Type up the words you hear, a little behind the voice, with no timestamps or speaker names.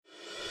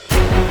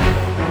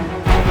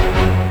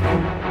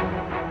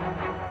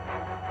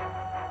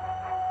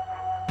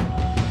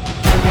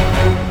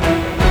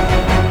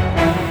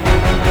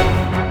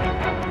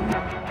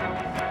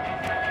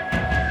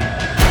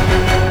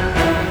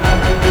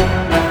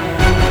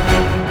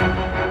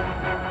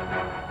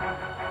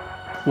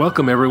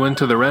Welcome everyone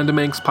to the Random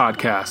Inks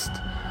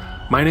podcast.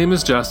 My name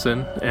is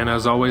Justin, and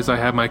as always I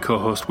have my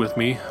co-host with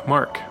me,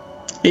 Mark.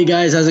 Hey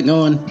guys, how's it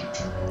going?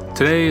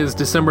 Today is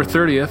December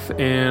 30th,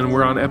 and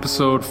we're on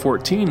episode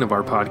 14 of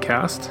our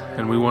podcast,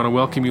 and we want to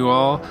welcome you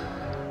all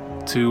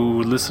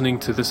to listening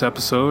to this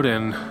episode,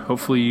 and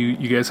hopefully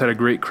you guys had a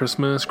great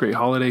Christmas, great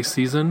holiday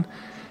season,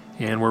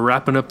 and we're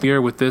wrapping up the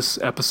year with this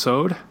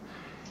episode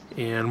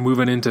and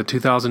moving into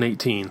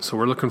 2018. So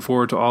we're looking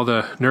forward to all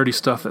the nerdy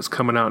stuff that's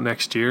coming out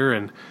next year,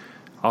 and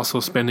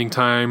also spending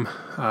time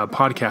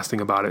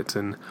podcasting about it,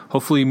 and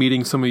hopefully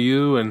meeting some of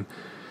you and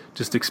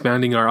just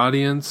expanding our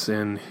audience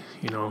and,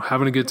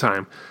 having a good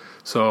time.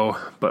 So,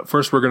 but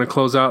first we're going to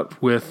close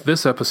out with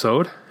this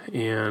episode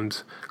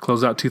and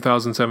close out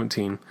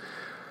 2017.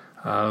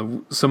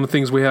 Some of the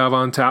things we have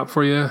on tap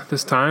for you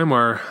this time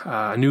are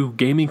a new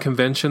gaming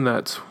convention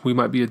that we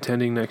might be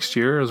attending next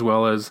year, as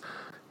well as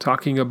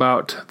talking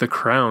about The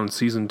Crown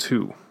Season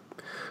 2.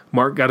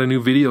 Mark got a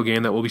new video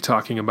game that we'll be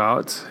talking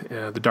about,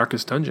 The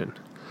Darkest Dungeon.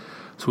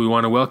 So we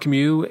want to welcome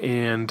you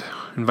and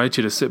invite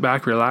you to sit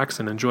back, relax,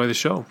 and enjoy the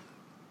show.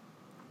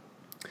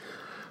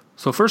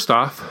 So first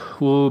off,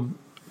 we'll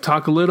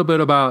talk a little bit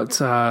about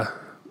the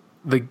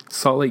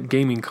Salt Lake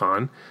Gaming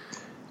Con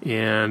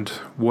and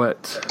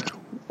what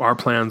our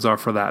plans are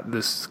for that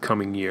this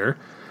coming year.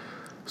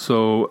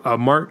 So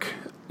Mark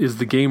is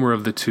the gamer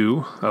of the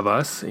two of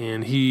us,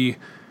 and he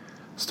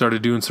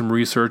started doing some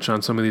research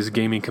on some of these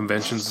gaming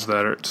conventions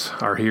that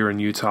are here in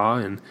Utah,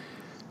 and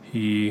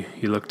he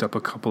looked up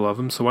a couple of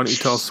them. So why don't you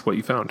tell us what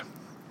you found?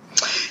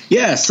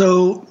 Yeah,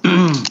 so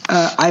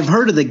I've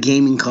heard of the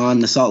Gaming Con,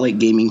 the Salt Lake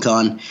Gaming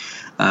Con.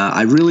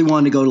 I really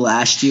wanted to go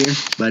last year,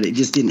 but it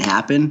just didn't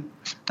happen.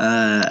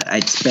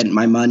 I'd spent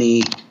my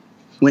money,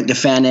 went to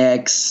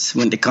FanX,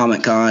 went to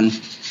Comic Con,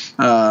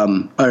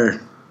 or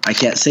I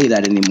can't say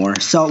that anymore.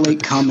 Salt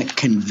Lake Comic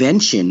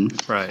Convention.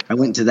 Right. I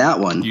went to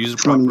that one. Use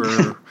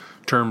proper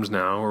terms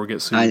now, or we'll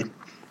get sued.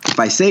 If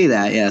I say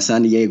that, yeah,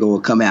 San Diego will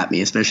come at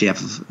me, especially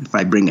if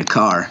I bring a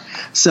car.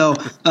 So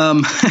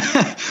saw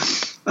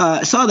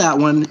that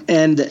one,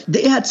 and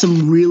they had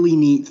some really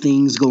neat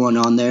things going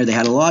on there. They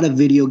had a lot of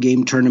video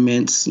game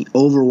tournaments,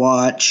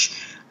 Overwatch,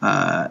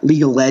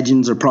 League of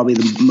Legends are probably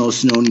the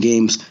most known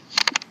games.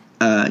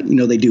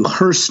 They do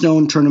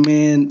Hearthstone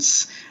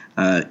tournaments,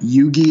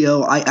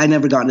 Yu-Gi-Oh! I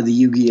never got into the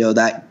Yu-Gi-Oh!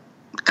 That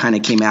kind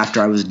of came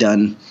after I was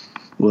done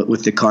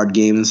with the card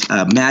games.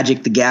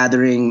 Magic the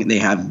Gathering, they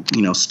have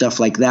stuff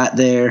like that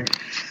there.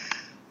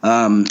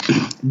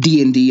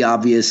 D&D,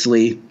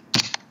 obviously.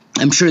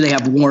 I'm sure they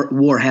have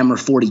Warhammer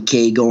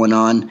 40K going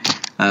on.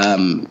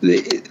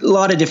 A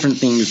lot of different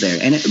things there,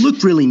 and it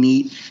looked really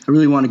neat. I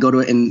really want to go to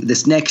it, and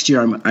this next year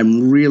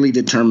I'm really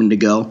determined to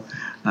go.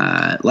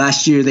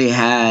 Last year they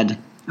had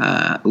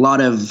a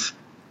lot of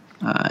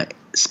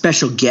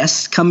special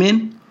guests come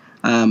in.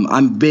 I'm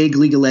a big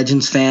League of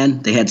Legends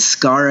fan. They had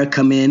Skara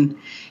come in.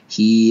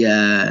 He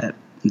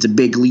is a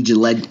big League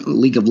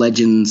of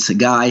Legends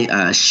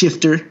guy.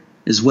 Shifter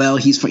as well.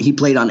 He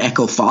played on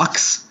Echo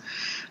Fox.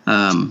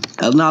 Not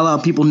a lot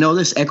of people know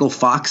this. Echo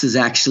Fox is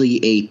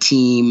actually a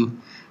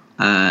team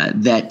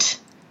that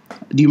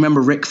 – do you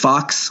remember Rick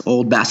Fox,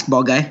 old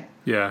basketball guy?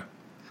 Yeah.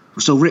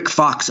 So Rick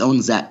Fox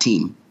owns that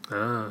team.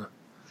 Ah,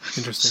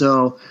 interesting.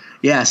 So,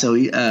 yeah,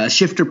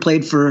 Shifter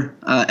played for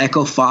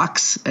Echo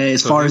Fox.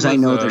 As far as I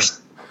know, there's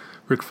 –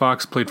 Rick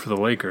Fox played for the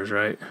Lakers,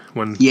 right?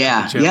 Old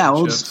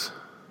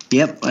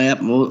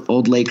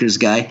Lakers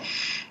guy,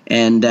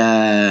 and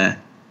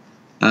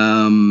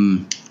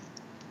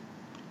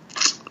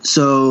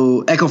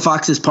so Echo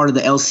Fox is part of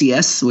the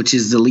LCS, which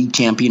is the League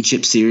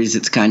Championship Series.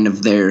 It's kind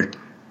of their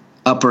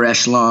upper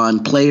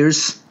echelon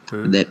players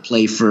that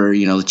play for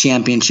the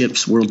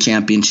championships, world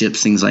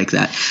championships, things like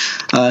that.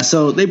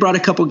 So they brought a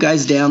couple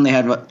guys down. They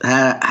had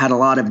a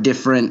lot of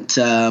different.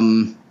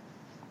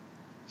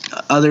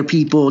 Other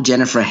people,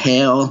 Jennifer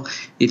Hale,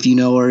 if you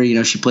know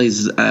her, she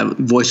plays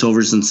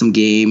voiceovers in some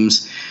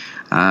games.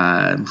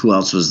 Who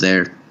else was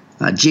there?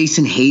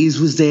 Jason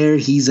Hayes was there.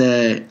 He's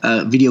a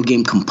video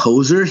game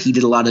composer. He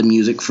did a lot of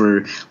music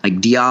for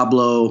like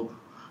Diablo,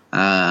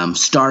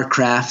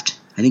 StarCraft.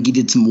 I think he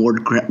did some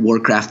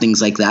Warcraft things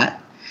like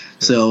that.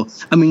 So,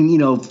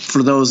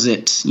 for those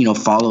that,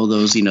 follow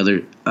those,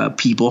 they're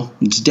people,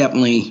 it's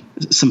definitely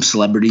some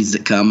celebrities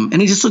that come,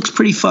 and it just looks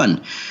pretty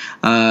fun.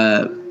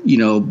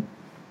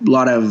 A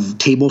lot of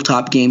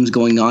tabletop games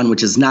going on,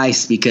 which is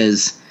nice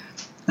because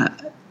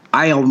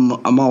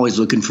I'm always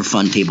looking for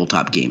fun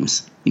tabletop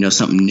games,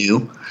 something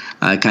new.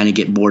 I kind of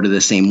get bored of the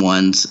same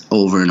ones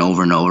over and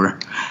over and over.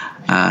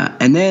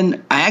 And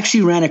then I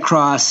actually ran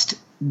across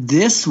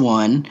this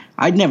one.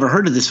 I'd never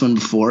heard of this one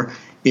before.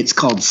 It's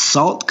called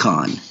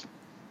SaltCon,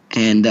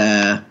 and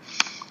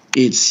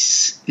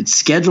it's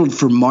scheduled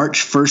for March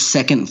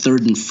 1st, 2nd,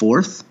 3rd, and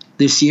 4th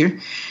this year.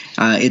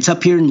 It's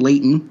up here in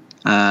Layton.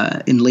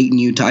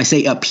 Utah. I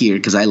say up here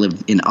because I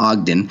live in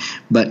Ogden,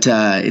 but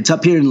it's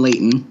up here in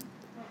Layton,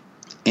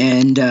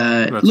 and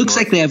it looks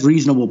like they have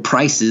reasonable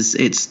prices.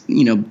 It's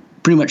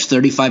pretty much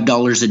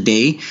 $35 a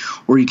day,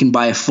 or you can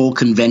buy a full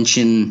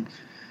convention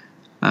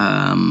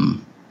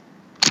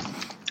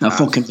A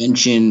full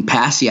convention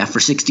pass, for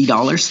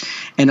 $60.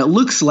 And it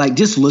looks like,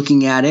 just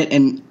looking at it,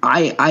 and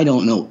I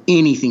don't know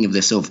anything of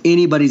this, so if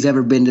anybody's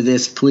ever been to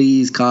this,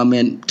 please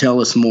comment, tell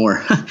us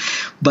more.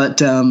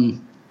 But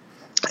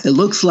it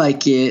looks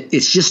like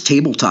it's just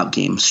tabletop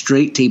games,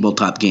 straight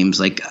tabletop games,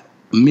 like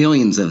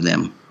millions of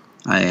them.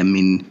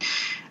 And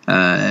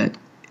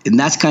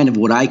that's kind of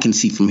what I can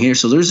see from here.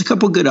 So there's a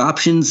couple good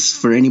options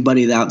for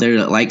anybody out there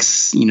that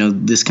likes,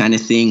 this kind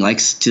of thing,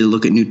 likes to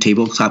look at new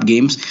tabletop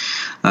games.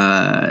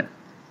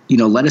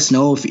 Let us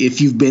know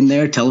if you've been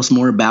there. Tell us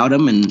more about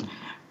them, and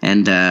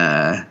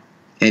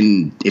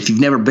if you've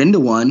never been to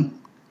one,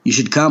 you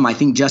should come. I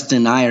think Justin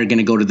and I are going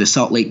to go to the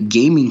Salt Lake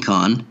Gaming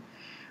Con.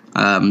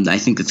 I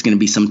think it's going to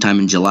be sometime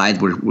in July.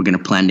 We're going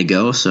to plan to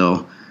go.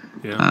 So,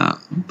 but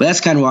that's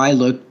kind of where I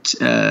looked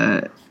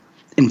and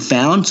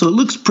found. So it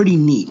looks pretty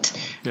neat.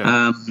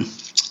 Yeah.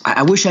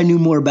 I wish I knew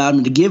more about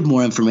them to give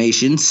more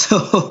information.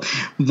 So,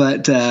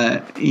 but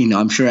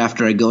I'm sure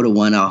after I go to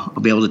one, I'll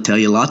be able to tell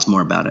you lots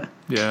more about it.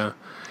 Yeah.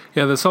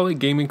 Yeah, the Salt Lake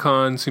Gaming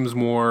Con seems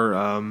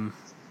more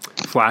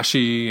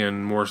flashy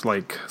and more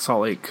like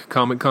Salt Lake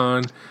Comic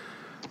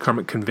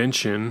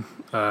Convention,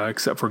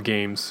 except for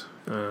games,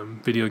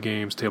 video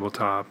games,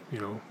 tabletop,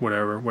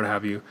 whatever, what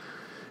have you.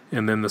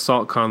 And then the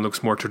SaltCon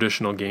looks more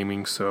traditional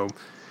gaming. So,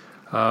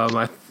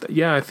 I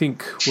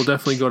think we'll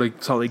definitely go to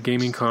Salt Lake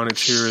Gaming Con.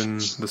 It's here in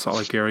the Salt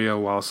Lake area,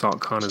 while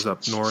SaltCon is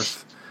up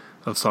north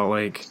of Salt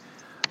Lake.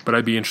 But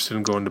I'd be interested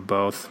in going to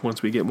both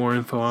once we get more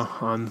info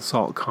on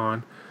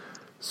SaltCon.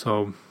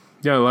 So,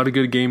 yeah, a lot of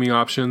good gaming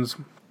options,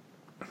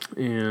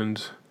 and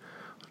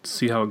let's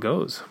see how it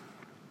goes.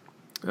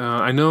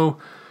 I know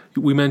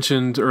we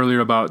mentioned earlier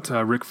about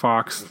Rick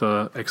Fox,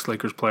 the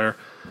ex-Lakers player,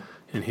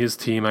 and his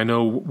team. I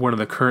know one of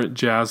the current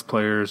Utah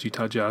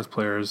Jazz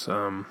players,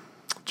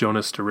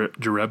 Jonas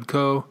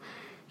Jerebko,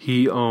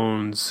 he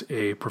owns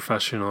a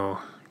professional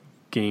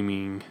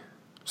gaming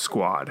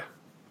squad,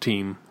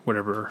 team,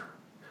 whatever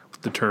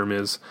the term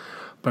is,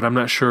 but I'm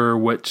not sure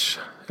which.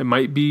 It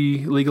might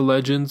be League of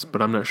Legends, but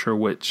I'm not sure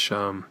which,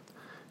 game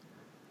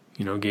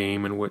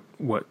and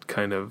what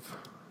kind of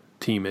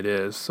team it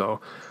is. So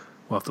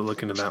we'll have to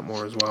look into that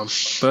more as well.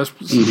 But that's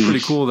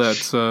pretty cool that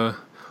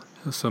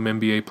some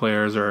NBA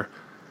players are,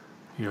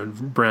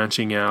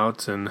 branching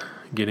out and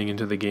getting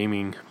into the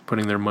gaming,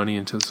 putting their money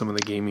into some of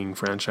the gaming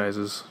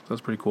franchises.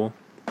 That's pretty cool.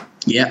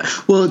 Yeah.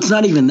 Well, it's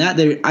not even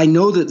that. I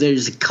know that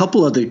there's a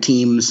couple other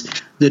teams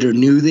that are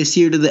new this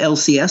year to the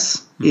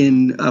LCS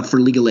for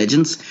League of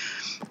Legends.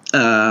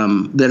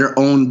 That are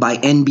owned by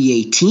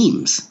NBA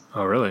teams.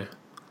 Oh, really?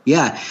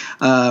 Yeah.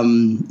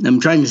 I'm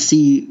trying to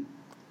see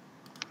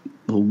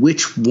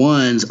which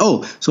ones.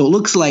 Oh, so it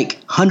looks like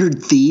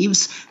 100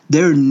 Thieves.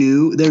 They're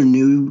new. They're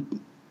new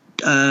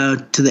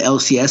to the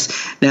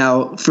LCS.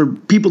 Now, for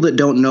people that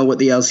don't know what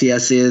the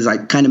LCS is, I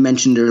kind of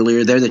mentioned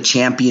earlier, they're the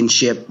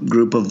championship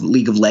group of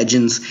League of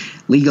Legends.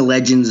 League of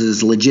Legends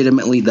is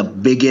legitimately the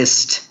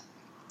biggest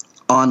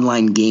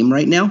online game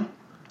right now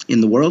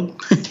in the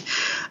world.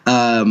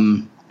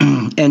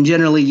 And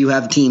generally you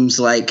have teams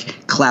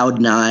like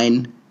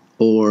Cloud9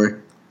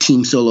 or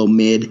Team Solo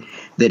Mid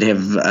that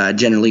have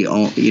generally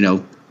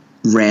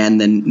ran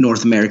the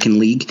North American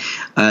League.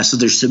 So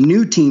there's some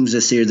new teams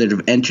this year that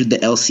have entered the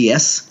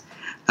LCS.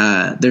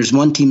 There's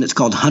one team that's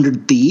called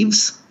 100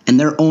 Thieves, and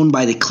they're owned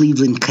by the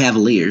Cleveland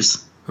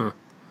Cavaliers. Huh.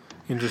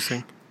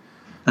 Interesting.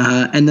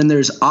 And then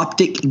there's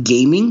Optic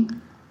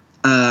Gaming.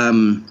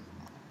 And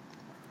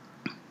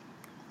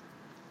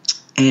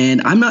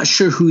I'm not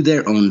sure who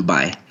they're owned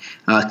by.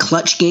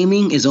 Clutch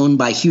Gaming is owned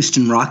by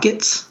Houston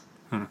Rockets.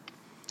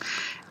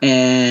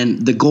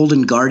 And the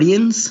Golden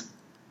Guardians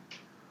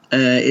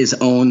is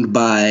owned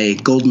by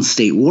Golden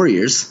State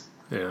Warriors.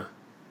 Yeah.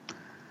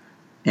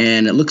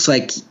 And it looks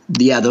like,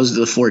 those are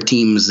the four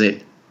teams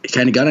that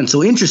kind of got in.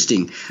 So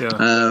interesting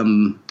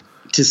to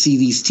see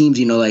these teams,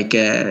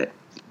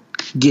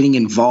 getting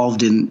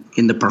involved in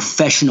the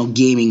professional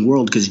gaming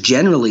world, because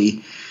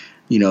generally,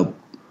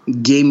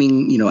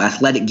 gaming,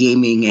 athletic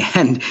gaming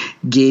and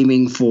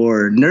gaming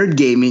for nerd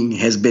gaming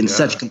has been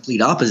such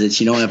complete opposites.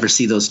 You don't ever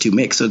see those two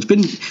mix. So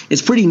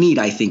it's pretty neat,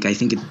 I think. I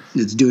think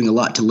it's doing a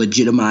lot to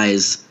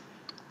legitimize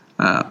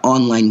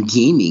online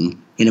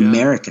gaming in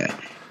America.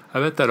 I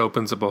bet that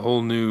opens up a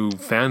whole new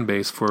fan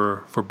base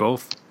for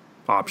both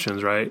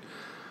options, right?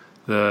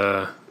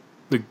 With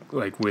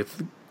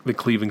the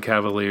Cleveland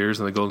Cavaliers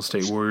and the Golden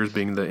State Warriors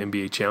being the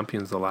NBA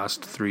champions the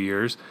last 3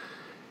 years,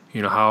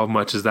 how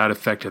much has that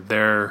affected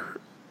their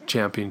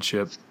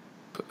championship,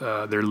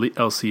 their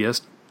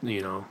LCS,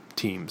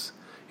 teams?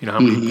 How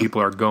many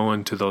people are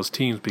going to those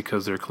teams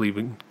because they're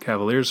Cleveland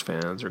Cavaliers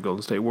fans or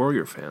Golden State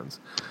Warrior fans,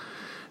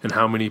 and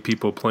how many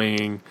people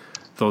playing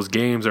those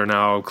games are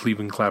now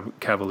Cleveland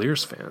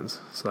Cavaliers fans?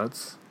 So I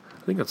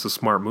think that's a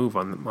smart move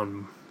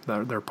on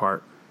their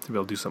part to be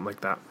able to do something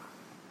like that.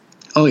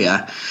 Oh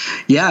yeah.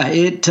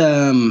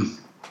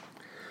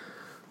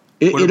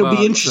 It'll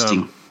be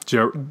interesting.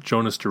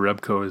 Jonas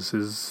Jerebko, is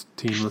his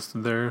team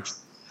listed there?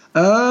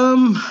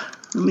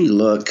 Let me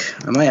look.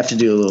 I might have to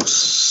do a little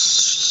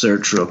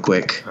search real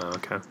quick. Oh,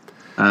 okay.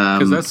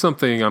 Because that's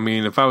something, I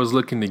mean, if I was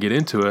looking to get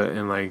into it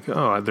and like,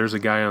 oh, there's a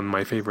guy on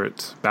my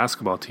favorite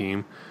basketball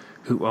team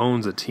who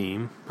owns a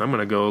team, I'm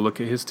going to go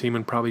look at his team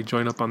and probably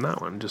join up on that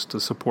one just to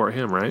support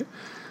him, right?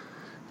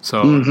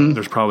 So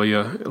there's probably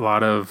a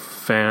lot of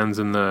fans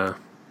in the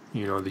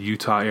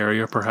Utah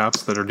area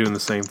perhaps that are doing the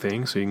same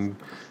thing. So you can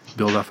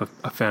build up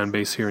a fan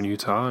base here in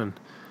Utah. And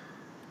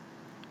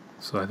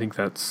so I think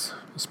that's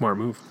a smart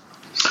move.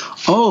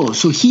 Oh,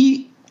 so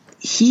he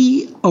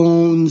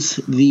owns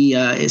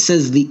it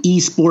says the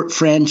esport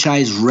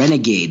franchise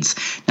Renegades.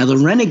 Now the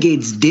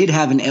Renegades did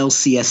have an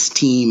LCS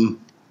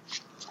team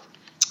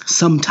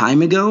some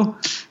time ago,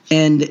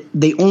 and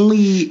the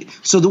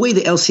way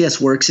the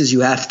LCS works is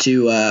you have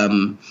to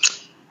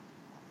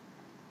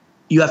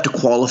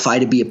qualify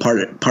to be a part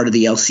of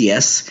the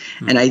LCS,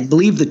 and I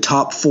believe the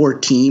top 4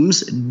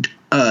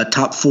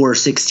 or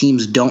 6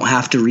 teams don't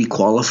have to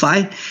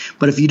requalify.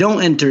 But if you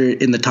don't enter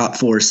in the top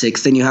 4 or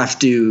 6, then you have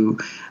to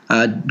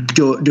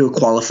do a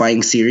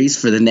qualifying series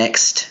for the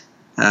next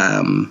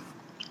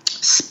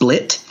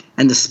split.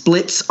 And the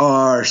splits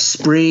are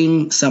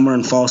spring, summer,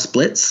 and fall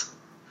splits.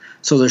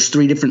 So there's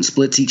 3 different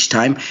splits each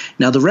time.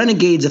 Now the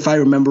Renegades, if I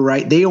remember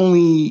right, they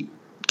only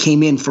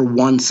came in for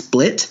 1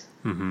 split.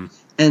 Mm-hmm.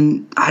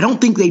 And I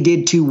don't think they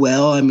did too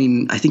well. I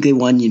mean, I think they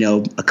won,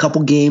 a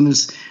couple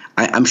games.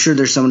 I'm sure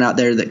there's someone out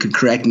there that could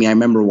correct me. I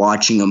remember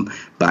watching them,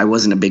 but I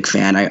wasn't a big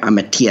fan. I'm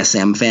a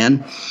TSM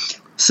fan.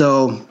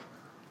 So,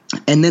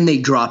 and then they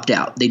dropped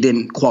out. They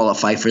didn't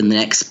qualify for the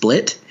next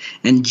split.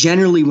 And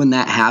generally when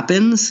that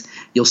happens,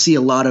 you'll see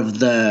a lot of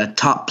the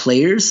top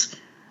players.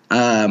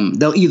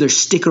 They'll either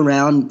stick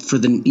around for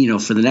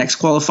the next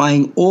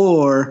qualifying,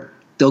 or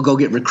they'll go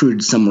get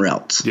recruited somewhere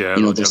else. Yeah,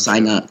 they'll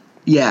sign up.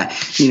 Yeah,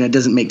 it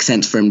doesn't make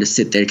sense for him to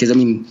sit there because, I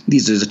mean,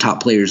 these are the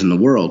top players in the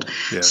world.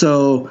 Yeah.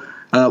 So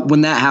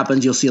when that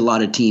happens, you'll see a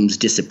lot of teams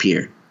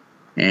disappear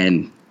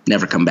and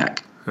never come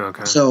back.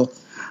 Okay. So,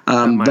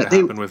 that might have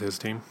happened with his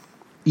team.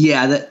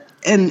 Yeah,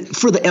 and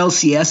for the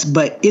LCS,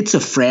 but it's a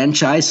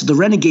franchise. So the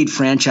Renegade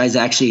franchise,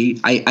 actually,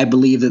 I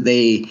believe that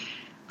they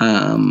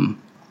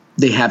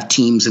have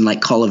teams in like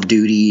Call of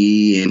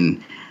Duty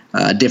and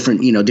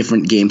different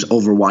games,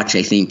 Overwatch,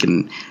 I think,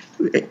 and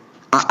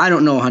I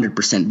don't know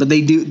 100%, but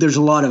they do. There's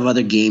a lot of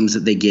other games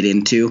that they get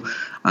into.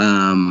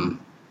 I'm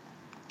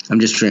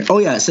just trying. Oh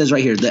yeah, it says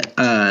right here that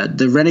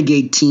the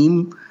Renegade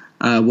team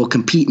will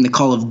compete in the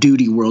Call of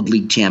Duty World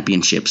League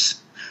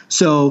Championships.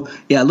 So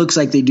yeah, it looks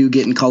like they do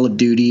get in Call of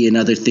Duty and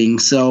other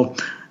things. So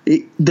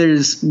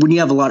when you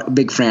have a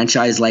big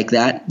franchise like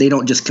that, they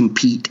don't just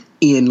compete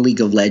in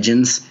League of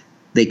Legends.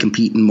 They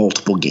compete in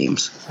multiple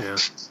games. Yeah,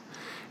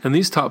 and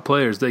these top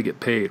players, they get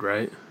paid,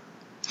 right?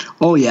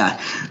 Oh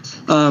yeah.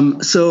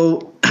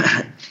 So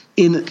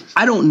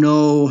I don't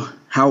know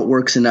how it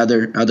works in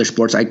other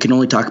sports. I can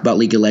only talk about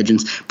League of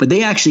Legends, but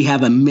they actually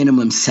have a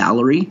minimum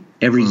salary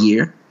every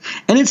year,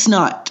 and it's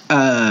not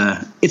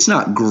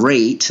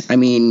great. I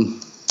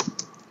mean,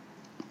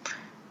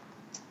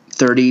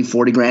 30,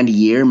 40 grand a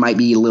year, might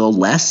be a little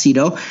less,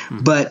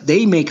 but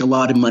they make a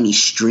lot of money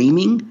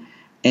streaming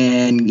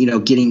and,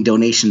 getting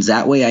donations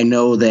that way. I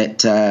know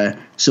that,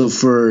 so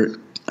for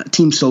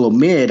Team Solo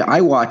Mid,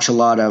 I watch a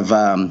lot of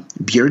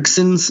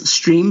Bjergsen's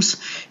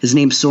streams. His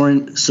name's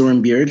Soren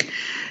Bjerg,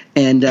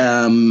 and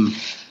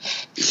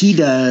he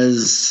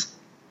does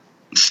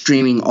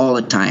streaming all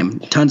the time.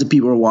 Tons of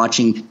people are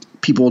watching.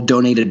 People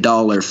donate $1,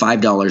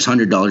 $5,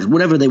 $100,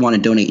 whatever they want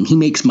to donate, and he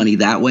makes money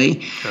that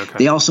way. Okay.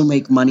 They also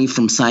make money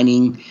from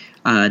signing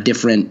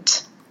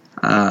different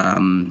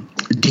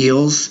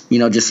deals.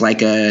 Just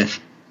like a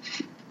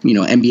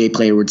NBA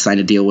player would sign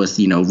a deal with,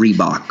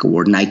 Reebok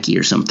or Nike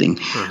or something.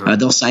 Uh-huh.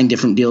 They'll sign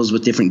different deals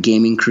with different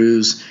gaming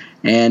crews.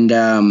 And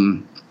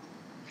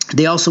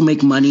they also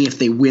make money if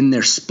they win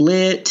their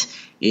split,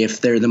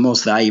 if they're the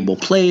most valuable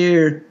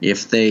player,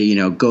 if they,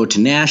 go to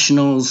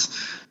nationals.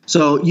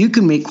 So you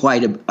can make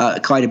quite a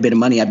bit of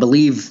money. I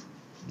believe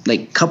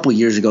like a couple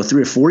years ago,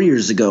 3 or 4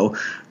 years ago,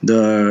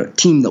 the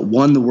team that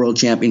won the world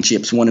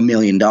championships won $1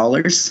 million.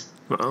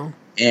 Wow.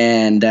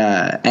 And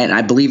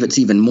I believe it's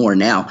even more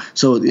now.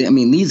 So, I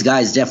mean, these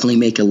guys definitely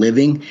make a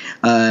living.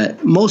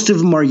 Most of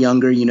them are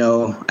younger,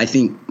 I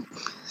think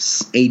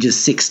ages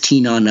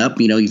 16 on up,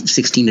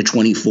 16 to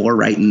 24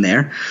 right in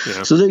there.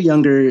 Yeah. So they're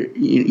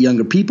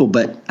younger people,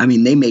 but, I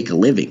mean, they make a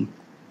living.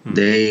 Hmm.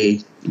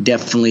 They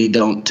definitely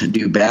don't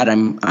do bad.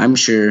 I'm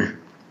sure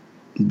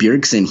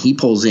Bjergsen, he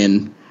pulls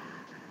in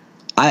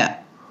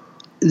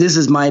this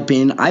is my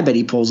opinion, I bet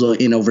he pulls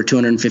in over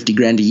 250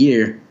 grand a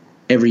year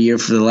every year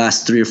for the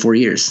last 3 or 4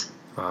 years.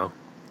 Wow.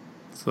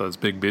 So that's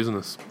big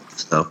business.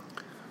 So,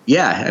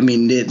 yeah, I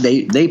mean,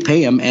 they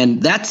pay him,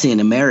 and that's in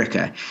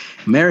America.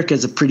 America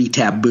is a pretty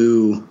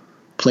taboo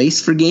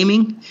place for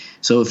gaming.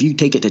 So if you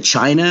take it to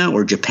China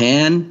or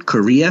Japan,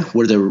 Korea,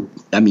 where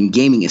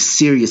gaming is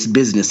serious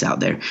business out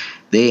there.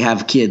 They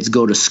have kids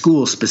go to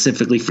school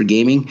specifically for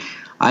gaming.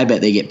 I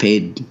bet they get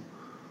paid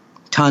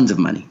tons of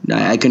money.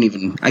 I couldn't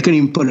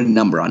even put a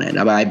number on it.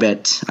 I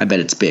bet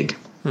it's big.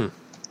 Well,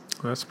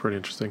 that's pretty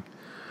interesting.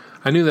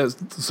 I knew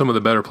that some of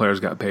the better players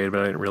got paid,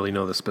 but I didn't really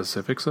know the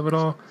specifics of it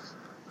all.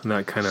 and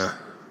that kind of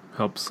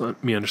helps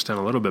me understand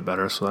a little bit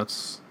better. So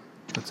that's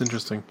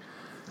interesting.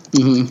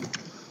 Mm-hmm.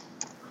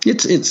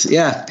 It's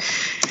yeah.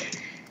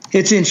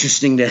 It's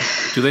interesting to.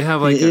 Do they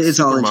have like a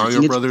Super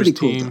Mario Brothers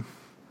team?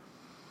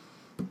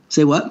 Cool.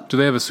 Say what? Do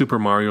they have a Super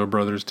Mario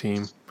Brothers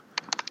team?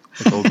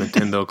 Like old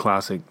Nintendo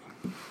Classic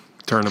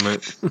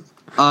tournament.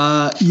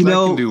 I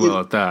can do well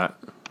at that.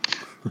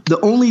 The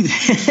only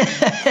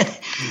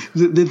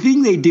the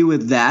thing they do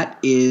with that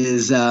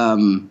is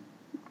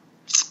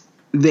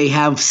they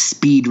have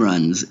speed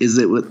runs. Is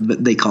it what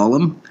they call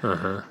them?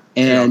 Uh-huh.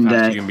 And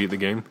you can beat the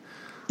game.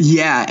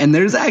 Yeah, and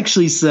there's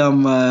actually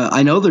some.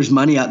 I know there's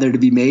money out there to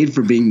be made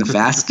for being the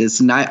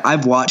fastest, and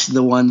I've watched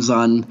the ones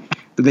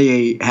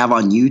they have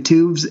on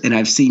YouTube's, and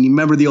I've seen. You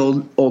remember the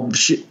old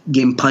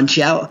game Punch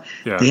Out?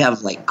 Yeah. They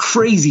have like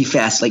crazy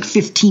fast, like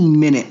 15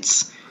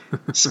 minutes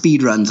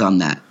speed runs on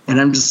that,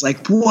 and I'm just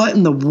like, what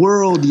in the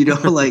world?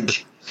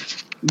 Like.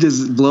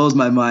 Just blows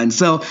my mind.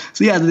 So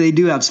yeah, they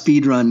do have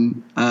speed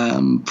run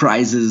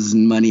prizes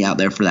and money out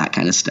there for that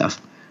kind of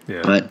stuff.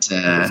 Yeah, but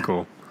that's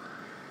cool.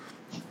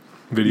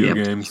 Video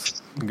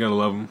games, you gotta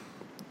love them.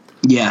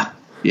 Yeah,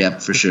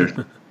 for sure.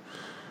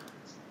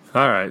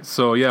 All right,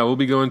 so yeah, we'll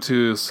be going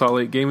to Salt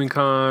Lake Gaming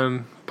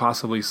Con,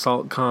 possibly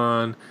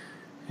SaltCon,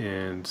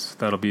 and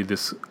that'll be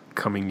this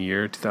coming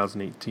year,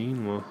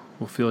 2018.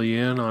 We'll fill you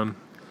in on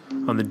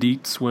the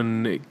deets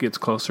when it gets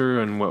closer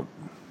and what's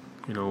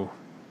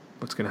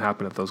going to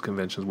happen at those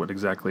conventions, what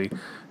exactly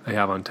they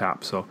have on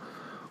tap. So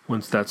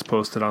once that's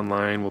posted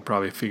online, we'll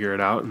probably figure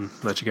it out and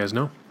let you guys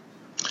know.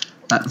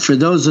 For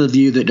those of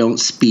you that don't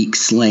speak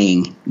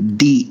slang,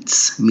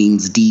 deets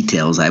means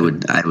details, I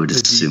would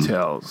assume.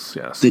 Details,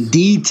 yes. The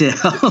details.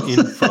 The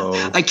info.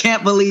 I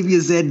can't believe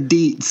you said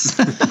deets.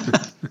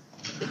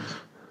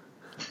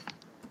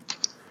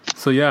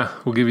 So yeah,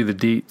 we'll give you the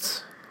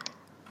deets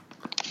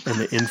and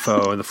the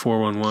info and the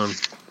 411.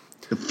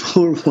 The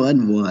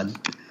 411.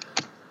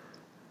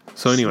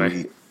 So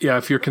anyway, yeah,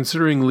 if you're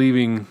considering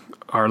leaving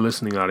our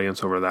listening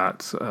audience over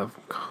that,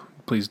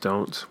 please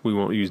don't. We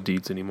won't use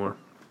deets anymore.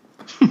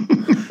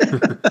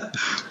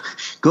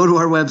 Go to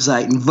our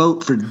website and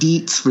vote for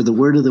deets for the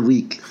word of the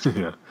week.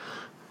 Yeah.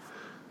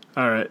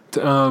 All right.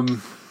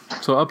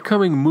 So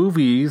upcoming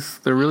movies,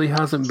 there really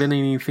hasn't been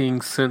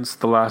anything since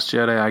The Last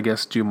Jedi. I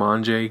guess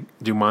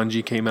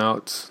Jumanji came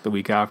out the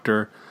week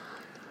after.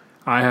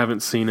 I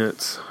haven't seen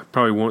it.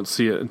 Probably won't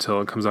see it until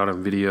it comes out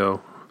on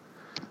video.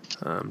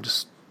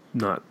 Just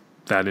not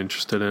that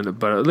interested in it,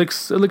 but it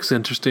looks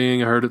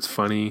interesting. I heard it's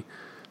funny,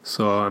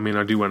 so I mean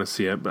I do want to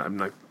see it, but I'm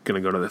not gonna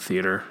go to the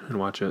theater and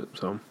watch it.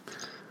 So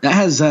that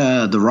has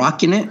The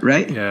Rock in it,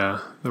 right?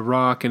 Yeah, The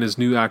Rock and his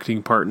new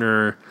acting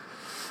partner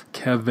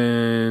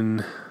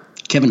Kevin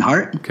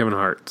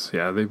Hart.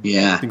 Yeah, I think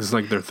it's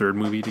like their third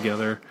movie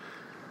together.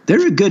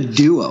 They're a good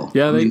duo.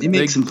 Yeah, they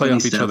make some play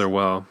off stuff. each other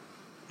well.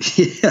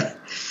 Yeah.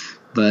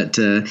 But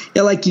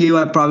like you,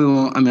 I probably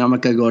won't. I mean, I'm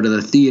not gonna go to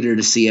the theater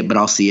to see it, but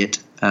I'll see it.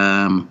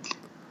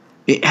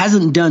 It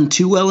hasn't done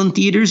too well in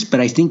theaters, but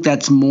I think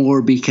that's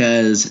more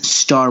because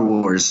Star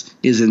Wars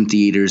is in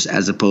theaters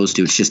as opposed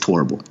to it's just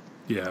horrible.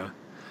 Yeah.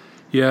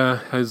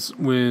 As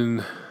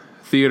when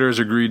theaters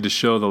agreed to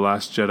show The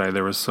Last Jedi,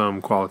 there was some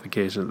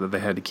qualifications that they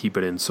had to keep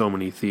it in so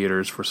many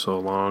theaters for so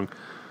long,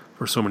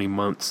 for so many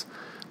months.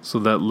 So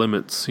that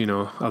limits,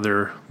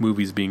 other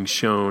movies being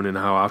shown and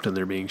how often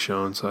they're being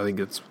shown. So I think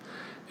it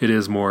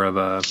is more of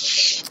a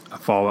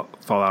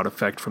fallout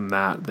effect from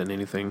that than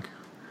anything.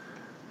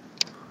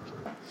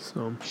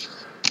 So,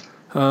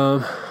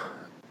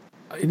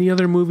 any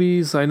other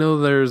movies? I know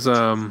there's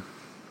a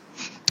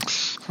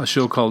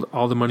show called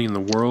All the Money in the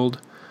World.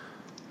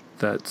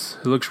 It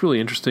looks really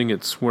interesting.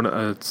 It's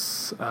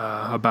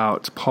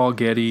about Paul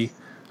Getty.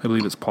 I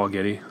believe it's Paul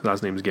Getty. His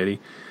last name's Getty.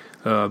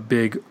 A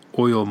big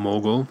oil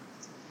mogul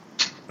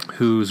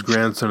whose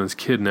grandson is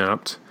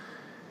kidnapped,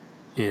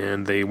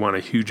 and they want a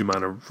huge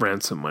amount of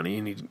ransom money,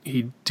 and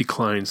he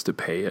declines to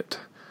pay it.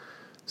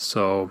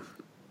 So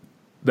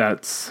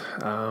that's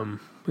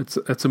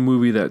it's a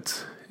movie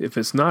that, if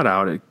it's not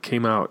out, it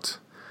came out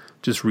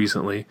just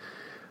recently,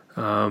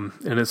 and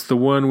it's the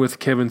one with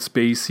Kevin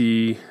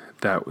Spacey.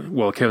 Kevin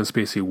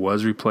Spacey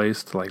was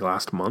replaced like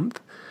last month,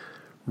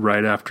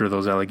 right after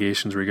those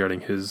allegations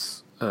regarding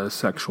his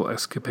sexual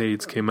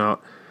escapades came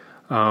out.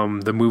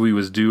 The movie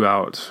was due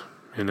out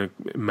in a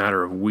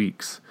matter of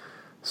weeks,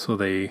 so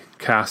they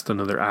cast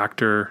another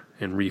actor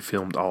and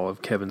refilmed all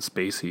of Kevin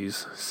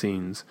Spacey's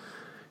scenes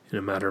in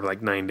a matter of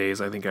like 9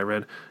 days, I think I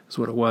read is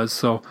what it was.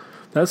 So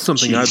that's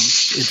something I'm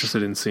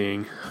interested in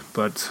seeing.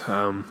 But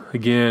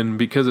again,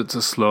 because it's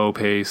a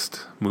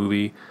slow-paced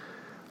movie,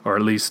 or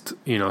at least,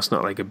 it's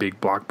not like a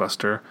big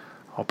blockbuster,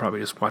 I'll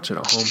probably just watch it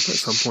at home at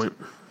some point.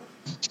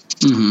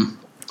 Mm-hmm.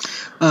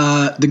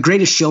 The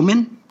Greatest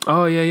Showman?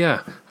 Oh,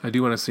 yeah. I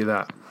do want to see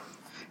that.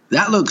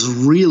 That looks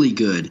really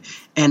good.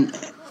 And,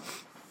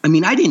 I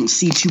mean, I didn't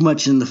see too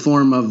much in the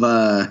form of,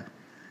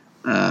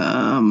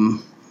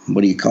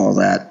 what do you call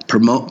that?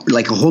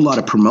 Like a whole lot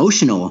of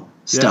promotional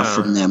stuff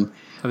from them.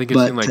 I think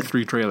it's in like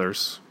 3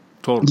 trailers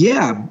total.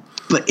 Yeah,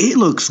 but it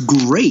looks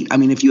great. I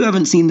mean, if you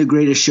haven't seen the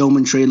Greatest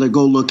Showman trailer,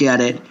 go look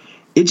at it.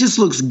 It just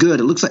looks good.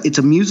 It looks like it's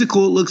a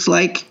musical. It looks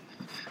like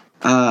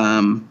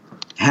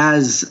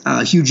has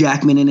Hugh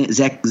Jackman in it,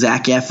 Zac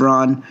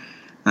Efron,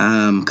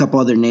 a couple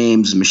other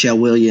names, Michelle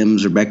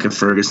Williams, Rebecca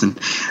Ferguson.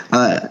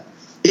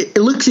 It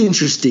looks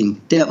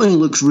interesting. Definitely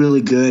looks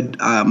really good.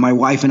 My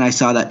wife and I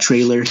saw that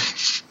trailer,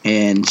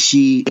 and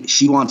she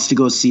wants to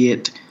go see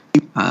it.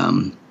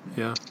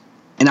 Yeah.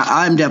 And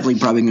I'm definitely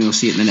probably going to go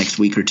see it in the next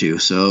week or two.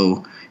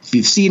 So if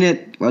you've seen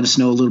it, let us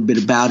know a little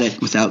bit about it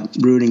without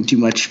ruining too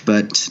much.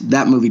 But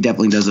that movie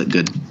definitely does look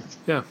good.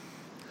 Yeah.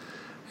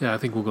 Yeah, I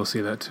think we'll go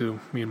see that too,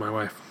 me and my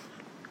wife.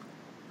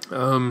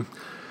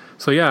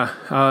 So yeah,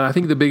 I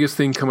think the biggest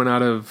thing coming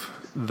out of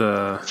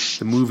the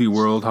movie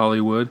world,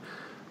 Hollywood,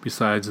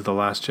 besides The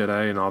Last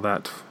Jedi and all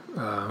that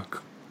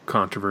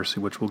controversy,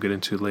 which we'll get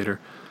into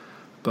later,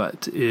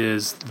 but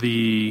is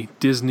the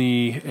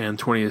Disney and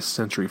 20th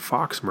Century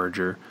Fox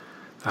merger.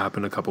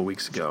 Happened a couple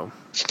weeks ago.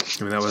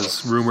 I mean, that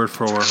was rumored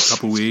for a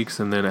couple weeks,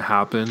 and then it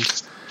happened.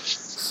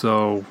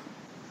 So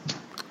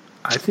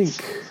I think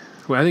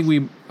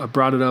we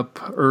brought it up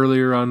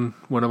earlier on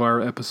one of our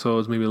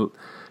episodes, maybe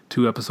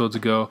 2 episodes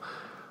ago.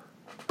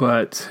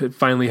 But it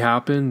finally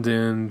happened,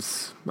 and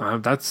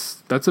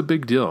that's a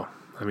big deal.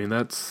 I mean,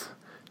 that's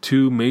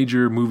 2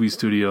 major movie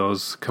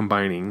studios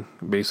combining.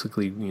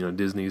 Basically,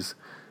 Disney's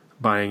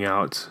buying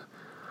out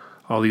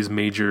all these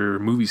major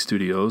movie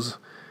studios.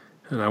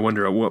 And I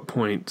wonder at what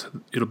point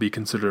it'll be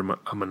considered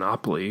a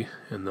monopoly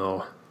and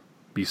they'll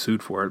be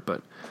sued for it.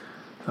 But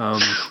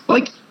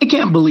I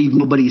can't believe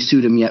nobody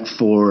sued him yet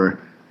for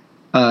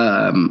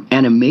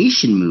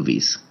animation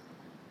movies.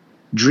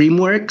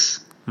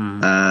 DreamWorks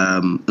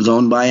is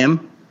owned by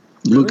him.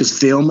 Really?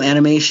 Lucasfilm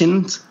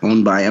Animations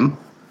owned by him.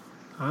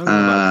 I don't know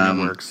about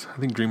DreamWorks. I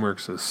think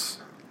DreamWorks is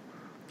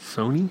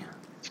Sony.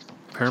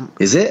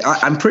 Is it?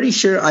 I'm pretty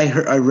sure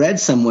I read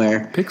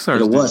somewhere.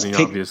 Pixar's Disney,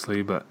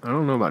 obviously, but I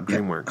don't know about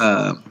DreamWorks.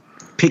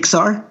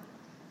 Pixar?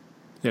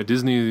 Yeah,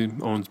 Disney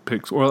owns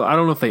Pixar. Well, I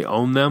don't know if they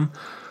own them,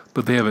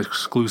 but they have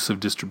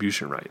exclusive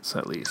distribution rights,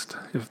 at least,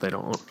 if they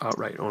don't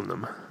outright own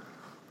them.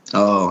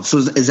 Oh, so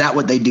is that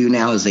what they do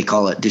now, is they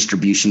call it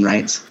distribution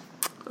rights?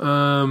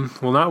 Well,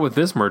 not with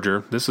this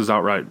merger. This is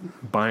outright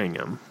buying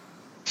them.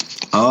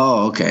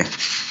 Oh, okay.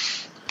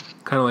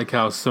 Kind of like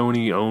how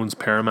Sony owns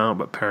Paramount,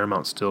 but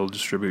Paramount still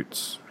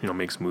distributes,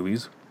 makes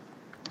movies.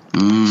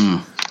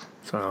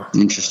 So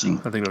interesting.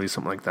 I think it'll be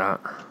something like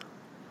that.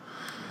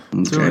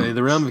 Okay. So anyway,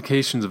 the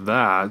ramifications of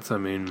that, I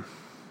mean,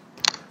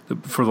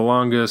 for the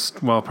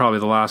longest, well, probably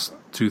the last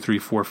 2, 3,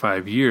 4,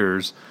 5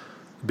 years,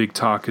 the big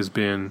talk has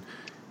been,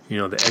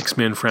 the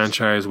X-Men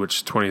franchise,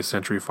 which 20th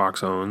Century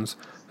Fox owns,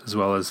 as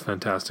well as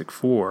Fantastic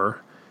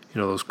Four,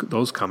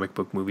 those comic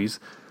book movies.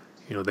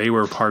 They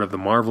were part of the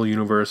Marvel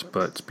universe,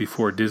 but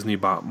before Disney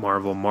bought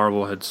Marvel,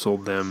 Marvel had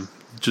sold them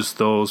just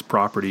those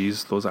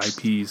properties, those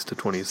IPs, to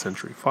 20th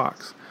Century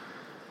Fox.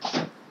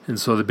 And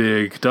so the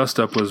big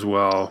dust-up was,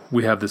 well,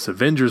 we have this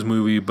Avengers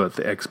movie, but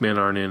the X-Men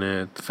aren't in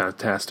it, the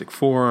Fantastic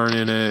Four aren't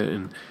in it,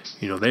 and,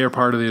 they are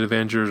part of the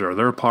Avengers, or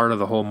they're part of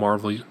the whole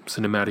Marvel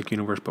cinematic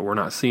universe, but we're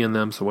not seeing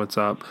them, so what's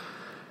up?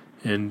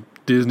 And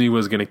Disney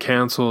was going to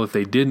cancel. If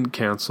they didn't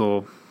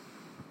cancel,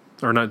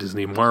 or not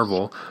Disney,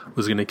 Marvel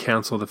was going to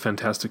cancel the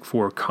Fantastic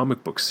Four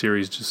comic book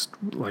series, just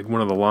like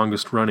one of the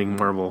longest running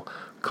Marvel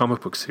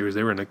comic book series.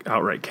 They were going to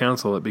outright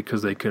cancel it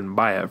because they couldn't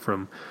buy it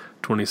from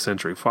 20th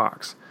Century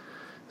Fox.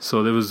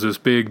 So there was this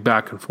big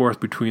back and forth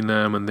between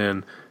them, and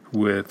then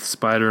with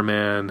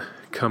Spider-Man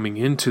coming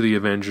into the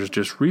Avengers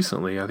just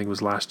recently, I think it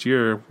was last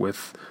year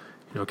with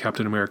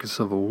Captain America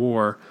Civil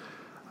War,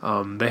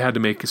 they had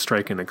to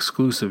strike an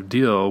exclusive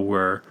deal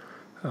where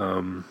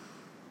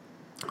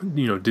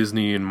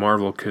Disney and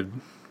Marvel could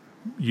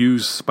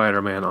use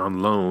Spider-Man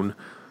on loan,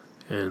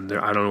 and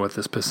I don't know what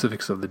the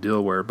specifics of the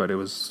deal were, but it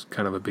was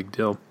kind of a big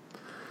deal.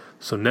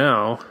 So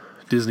now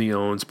Disney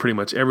owns pretty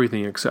much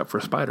everything except for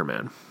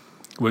Spider-Man,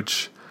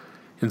 which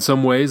in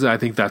some ways I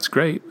think that's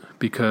great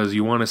because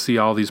you want to see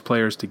all these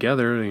players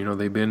together.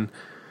 They've been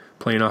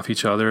playing off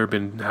each other,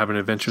 been having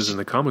adventures in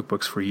the comic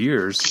books for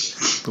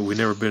years, but we've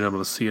never been able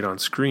to see it on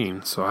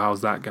screen. So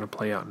how's that going to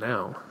play out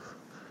now?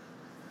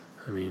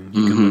 I mean,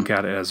 you can look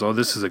at it as,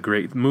 this is a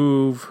great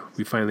move.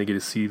 We finally get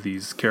to see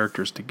these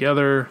characters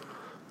together.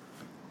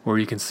 Or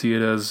you can see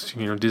it as,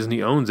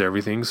 Disney owns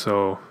everything,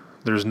 so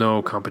there's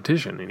no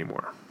competition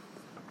anymore.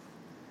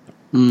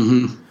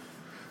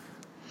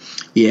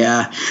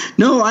 Yeah.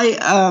 No, I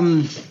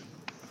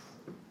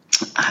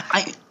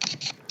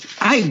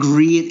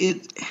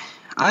agree.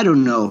 I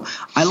don't know.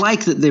 I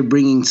like that they're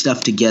bringing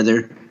stuff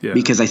together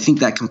because I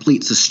think that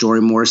completes the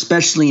story more,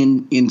 especially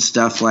in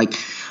stuff like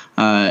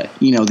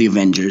the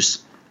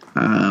Avengers,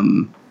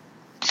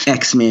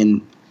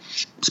 X-Men,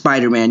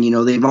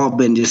 Spider-Man. They've all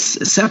been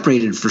just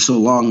separated for so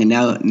long, and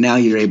now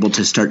you're able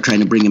to start trying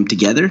to bring them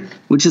together,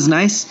 which is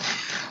nice.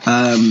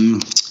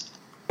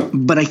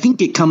 But I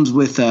think it comes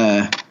with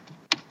a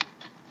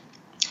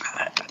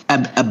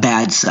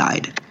bad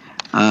side.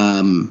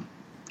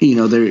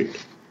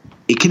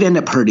 It could end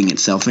up hurting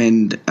itself,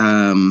 and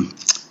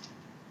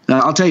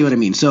I'll tell you what I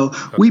mean. So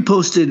we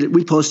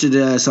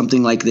posted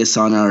something like this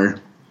on our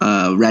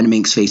Random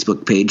Inc.'s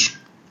Facebook page,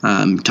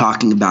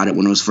 talking about it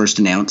when it was first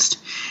announced.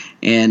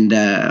 And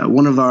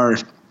one of our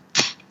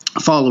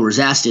followers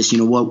asked us,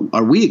 what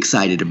are we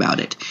excited about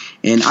it?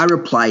 And I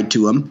replied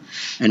to him,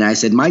 and I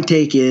said, my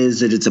take is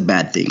that it's a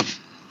bad thing.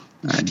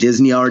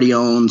 Disney already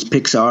owns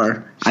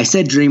Pixar. I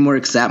said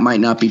DreamWorks. That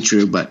might not be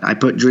true, but I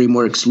put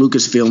DreamWorks,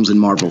 Lucasfilms, and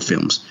Marvel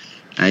Films.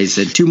 I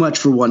said too much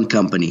for one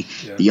company.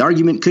 Yeah. The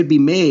argument could be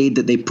made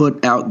that they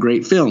put out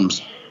great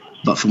films,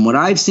 but from what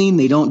I've seen,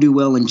 they don't do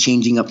well in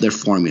changing up their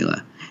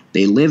formula.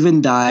 They live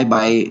and die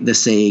by the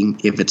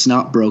saying, if it's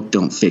not broke,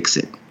 don't fix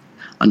it.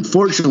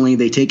 Unfortunately,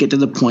 they take it to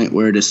the point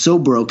where it is so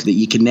broke that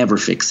you can never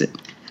fix it.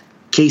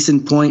 Case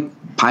in point,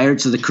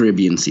 Pirates of the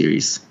Caribbean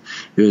series.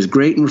 It was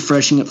great and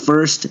refreshing at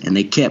first, and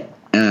they kept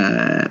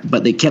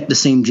the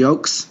same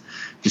jokes,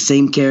 the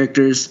same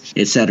characters,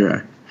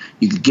 etc.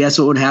 You could guess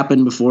what would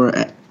happen before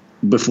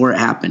it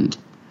happened.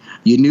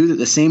 You knew that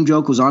the same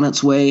joke was on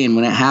its way, and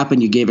when it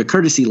happened, you gave a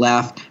courtesy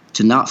laugh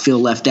to not feel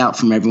left out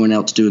from everyone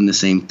else doing the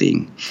same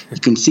thing. You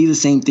can see the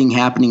same thing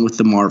happening with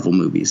the Marvel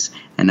movies,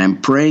 and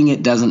I'm praying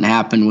it doesn't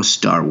happen with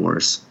Star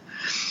Wars.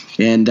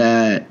 And,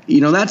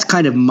 that's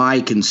kind of my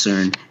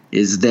concern,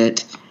 is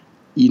that,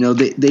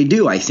 they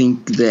do. I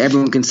think that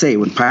everyone can say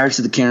when Pirates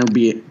of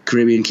the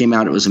Caribbean came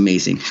out, it was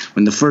amazing.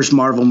 When the first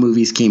Marvel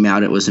movies came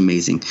out, it was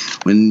amazing.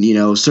 When,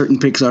 certain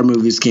Pixar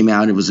movies came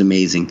out, it was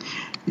amazing.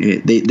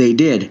 They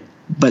did.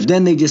 But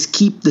then they just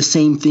keep the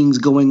same things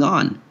going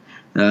on.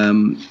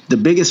 The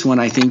biggest one,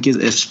 I think,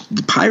 is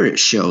the pirate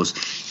shows.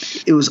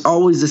 It was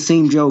always the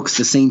same jokes,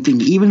 the same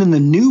thing. Even in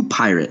the new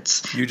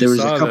Pirates. You just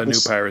saw the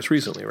new Pirates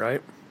recently,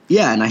 right?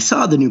 Yeah, and I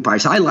saw the new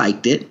Pirates. I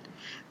liked it.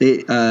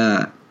 It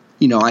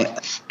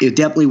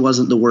definitely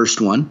wasn't the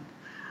worst one.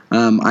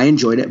 I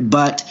enjoyed it.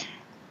 But,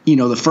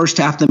 the first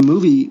half of the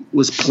movie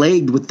was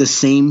plagued with the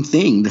same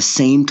thing, the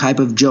same type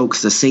of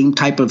jokes, the same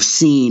type of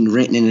scene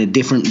written in a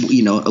different,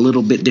 a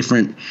little bit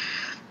different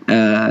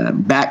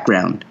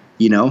background,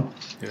 Yeah.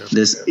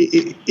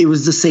 It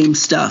was the same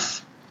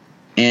stuff.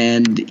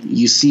 And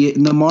you see it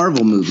in the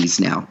Marvel movies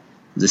now.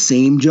 The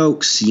same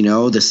jokes,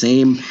 the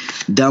same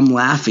dumb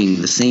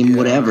laughing, the same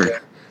whatever. I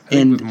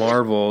think with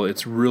Marvel,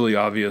 it's really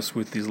obvious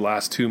with these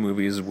last two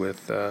movies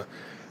with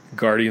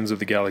Guardians of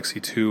the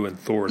Galaxy 2 and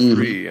Thor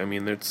 3. I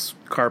mean, it's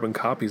carbon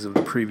copies of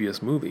the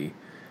previous movie.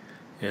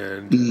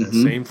 And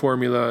same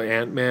formula,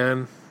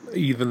 Ant-Man,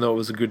 even though it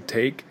was a good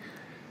take,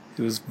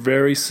 it was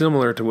very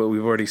similar to what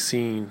we've already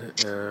seen.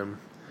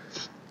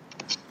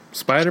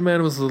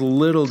 Spider-Man was a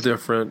little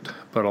different,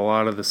 but a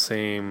lot of the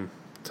same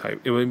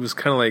type. It was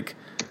kind of like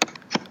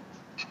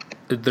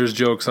there's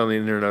jokes on the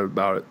internet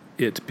about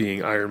it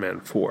being Iron Man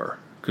 4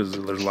 because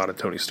there's a lot of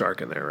Tony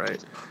Stark in there,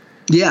 right?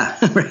 Yeah,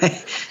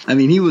 right. I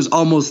mean, he was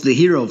almost the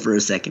hero for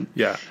a second.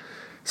 Yeah.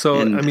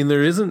 So,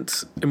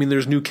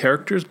 there's new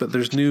characters, but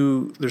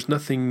there's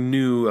nothing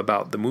new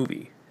about the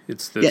movie.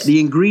 It's this. Yeah, the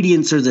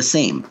ingredients are the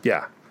same.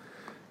 Yeah.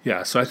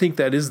 Yeah, so I think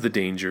that is the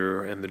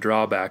danger and the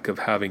drawback of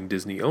having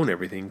Disney own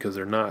everything because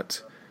they're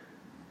not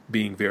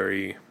being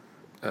very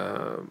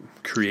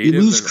creative.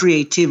 You lose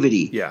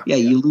creativity. Yeah.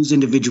 You lose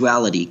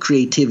individuality,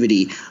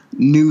 creativity,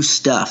 new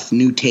stuff,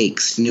 new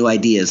takes, new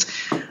ideas.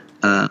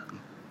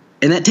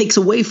 And that takes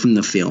away from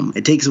the film.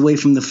 It takes away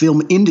from the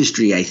film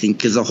industry, I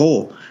think, as a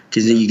whole,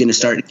 because you're going to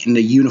start in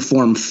a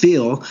uniform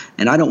feel,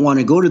 and I don't want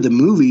to go to the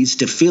movies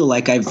to feel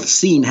like I've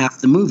seen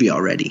half the movie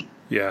already.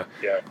 Yeah.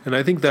 And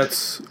I think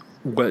that's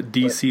what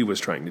DC was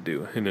trying to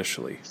do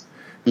initially.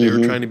 They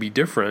were trying to be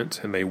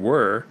different, and they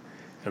were,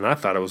 and I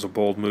thought it was a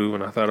bold move,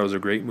 and I thought it was a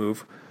great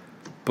move.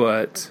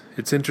 But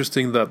it's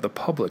interesting that the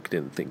public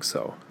didn't think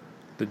so.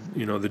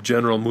 The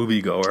general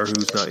moviegoer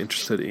who's not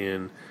interested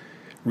in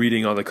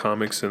reading all the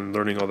comics and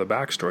learning all the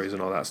backstories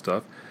and all that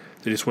stuff,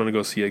 they just want to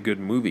go see a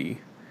good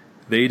movie.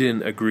 They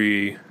didn't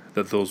agree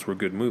that those were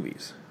good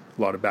movies.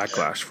 A lot of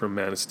backlash from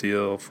Man of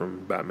Steel,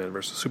 from Batman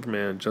vs.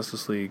 Superman,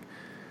 Justice League.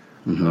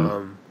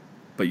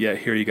 But yet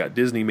here you got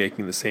Disney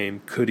making the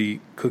same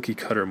cookie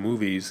cutter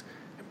movies,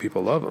 and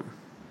people love them.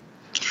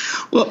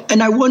 Well,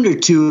 and I wonder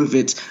too if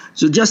it's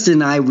so. Justin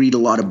and I read a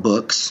lot of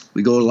books.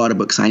 We go to a lot of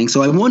book signings.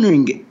 So I'm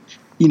wondering,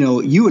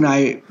 you and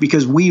I,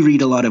 because we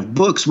read a lot of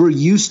books, we're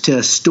used to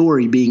a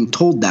story being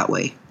told that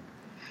way.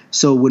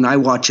 So when I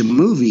watch a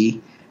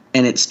movie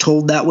and it's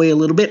told that way a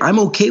little bit, I'm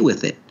okay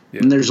with it.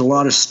 Yeah. And there's a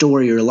lot of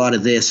story or a lot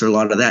of this or a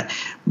lot of that.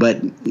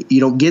 But you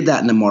don't get that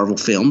in the Marvel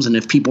films. And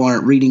if people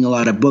aren't reading a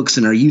lot of books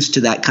and are used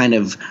to that kind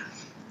of,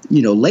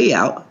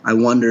 layout, I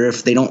wonder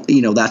if they don't,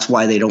 that's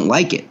why they don't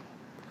like it.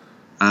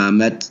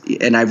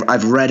 And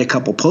I've read a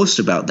couple posts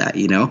about that,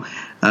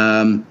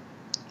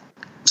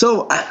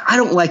 So I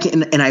don't like it.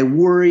 And I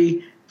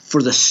worry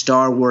for the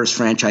Star Wars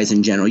franchise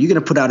in general. You're going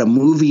to put out a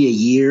movie a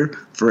year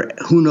for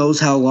who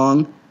knows how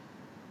long.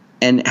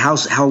 And how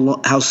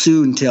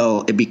soon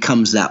till it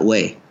becomes that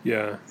way?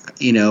 Yeah.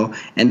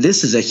 And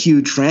this is a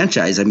huge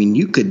franchise. I mean,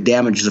 you could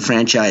damage the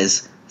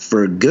franchise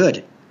for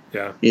good.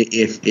 Yeah.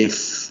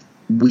 If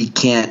we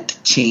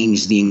can't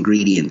change the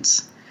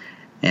ingredients.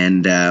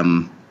 And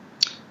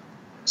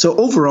So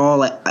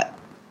overall,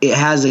 it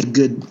has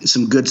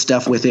some good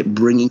stuff with it,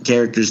 bringing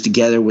characters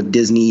together with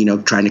Disney,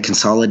 trying to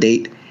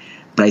consolidate.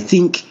 But I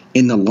think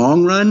in the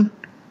long run,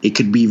 it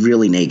could be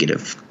really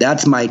negative.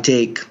 That's my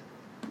take.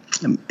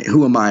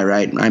 Who am I,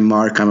 right? I'm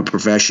Mark. I'm a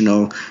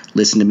professional.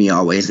 Listen to me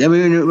always. I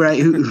mean, right?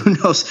 Who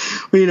knows?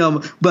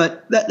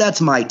 But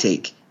that's my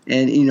take.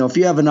 And, if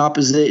you have an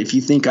opposite, if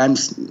you think I'm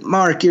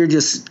Mark, you're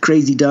just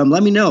crazy dumb,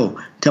 let me know.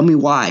 Tell me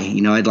why.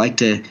 I'd like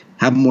to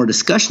have more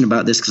discussion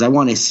about this because I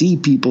want to see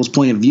people's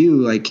point of view,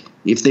 like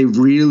if they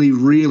really,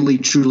 really,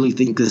 truly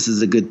think this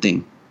is a good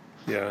thing.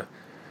 Yeah.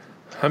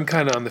 I'm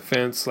kind of on the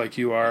fence like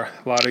you are.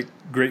 A lot of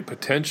great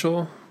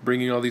potential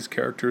bringing all these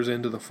characters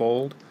into the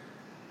fold,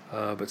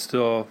 but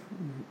still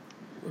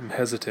I'm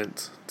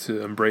hesitant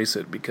to embrace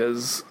it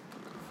because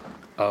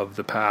of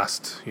the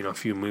past,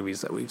 few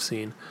movies that we've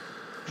seen.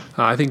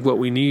 I think what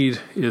we need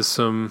is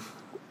some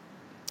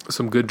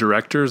good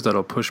directors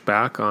that'll push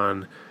back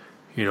on,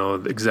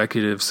 the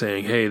executives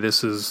saying, hey,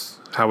 this is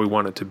how we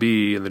want it to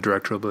be, and the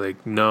director will be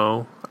like,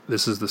 no,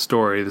 this is the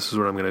story, this is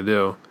what I'm going to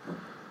do.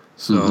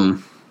 So,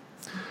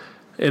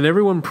 And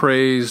everyone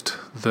praised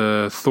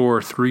the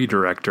Thor 3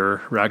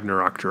 director,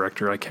 Ragnarok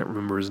director, I can't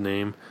remember his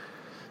name,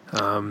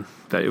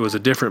 that it was a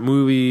different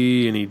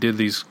movie, and he did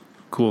these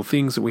cool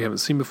things that we haven't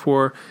seen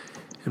before,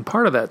 and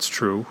part of that's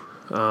true.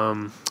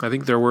 I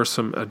think there were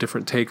a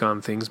different take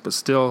on things, but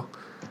still,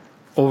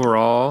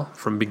 overall,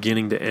 from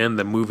beginning to end,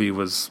 the movie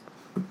was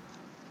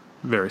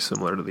very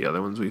similar to the other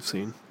ones we've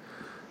seen.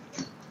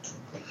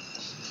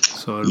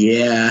 So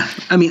yeah,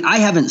 I mean, I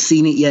haven't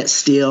seen it yet.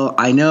 Still,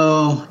 I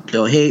know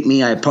they'll hate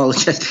me. I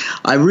apologize.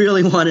 I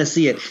really want to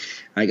see it.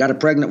 I got a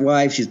pregnant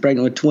wife. She's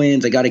pregnant with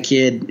twins. I got a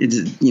kid.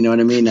 You know what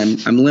I mean?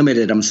 I'm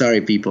limited. I'm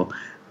sorry, people,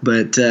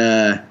 but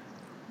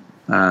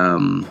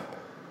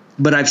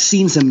I've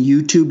seen some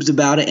YouTubes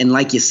about it, and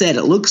like you said,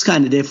 it looks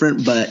kind of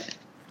different, but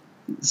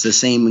it's the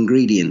same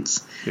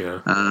ingredients. Yeah.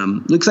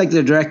 Looks like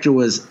the director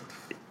was,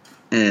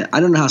 I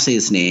don't know how to say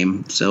his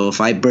name, so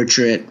if I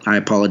butcher it, I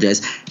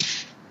apologize.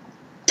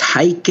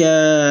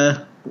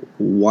 Taika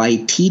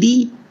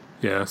Waititi?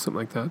 Yeah, something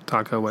like that.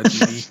 Taika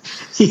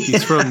Waititi. Yeah.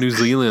 He's from New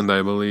Zealand,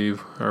 I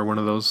believe, or one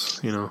of those,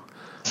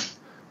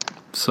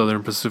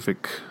 Southern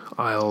Pacific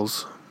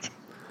Isles.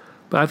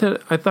 But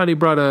I thought he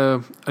brought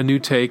a new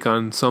take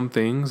on some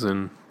things,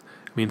 and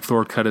I mean,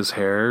 Thor cut his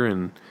hair,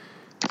 and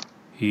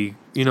he,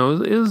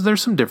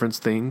 there's some different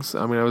things.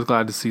 I mean, I was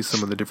glad to see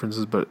some of the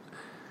differences, but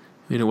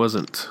I mean, it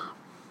wasn't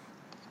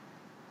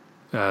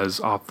as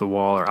off the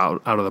wall or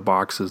out of the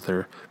box as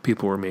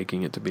people were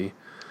making it to be.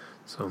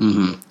 So,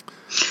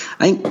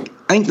 I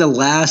think the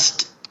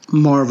last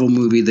Marvel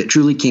movie that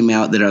truly came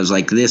out that I was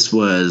like, this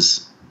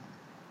was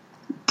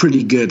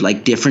pretty good,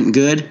 like different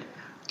good,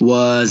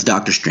 was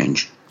Doctor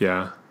Strange.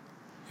 Yeah,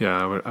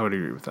 I would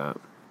agree with that.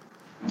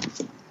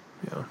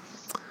 Yeah.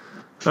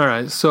 All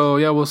right, so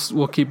yeah,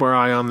 we'll keep our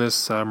eye on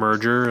this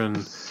merger,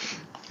 and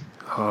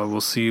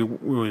we'll see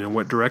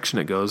what direction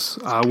it goes.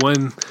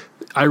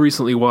 I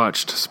recently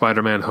watched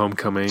Spider-Man: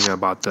 Homecoming. I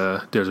bought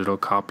the digital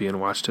copy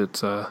and watched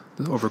it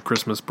over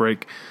Christmas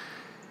break.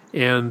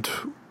 And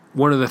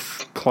one of the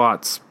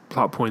plot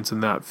points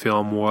in that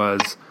film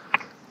was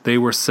they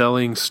were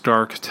selling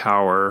Stark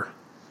Tower,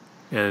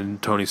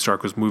 and Tony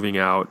Stark was moving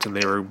out, and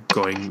they were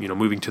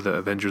moving to the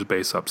Avengers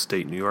base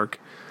upstate New York.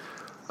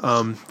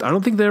 I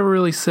don't think they ever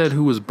really said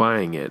who was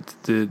buying it.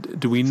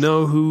 Do we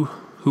know who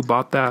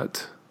bought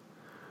that?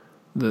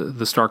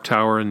 The Stark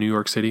Tower in New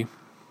York City?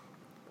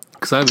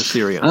 Because I have a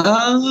theory on it.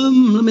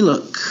 Let me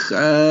look.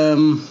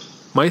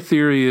 My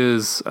theory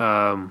is,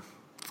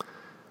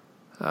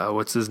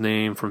 what's his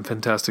name from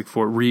Fantastic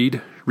Four?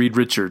 Reed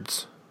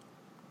Richards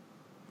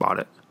bought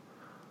it.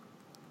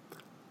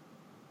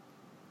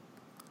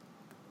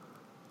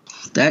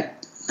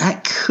 That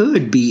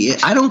could be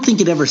it. I don't think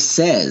it ever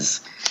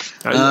says.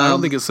 I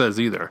don't think it says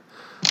either.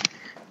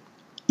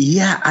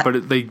 Yeah.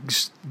 But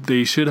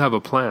they should have a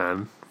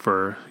plan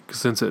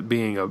since it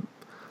being a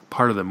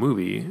part of the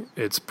movie,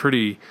 it's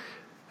pretty...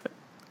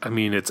 I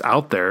mean, it's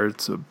out there.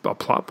 It's a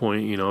plot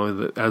point,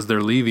 that as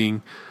they're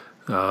leaving,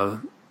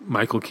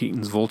 Michael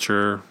Keaton's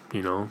Vulture,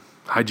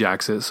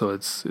 hijacks it. So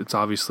it's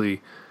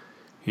obviously,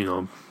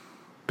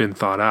 been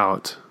thought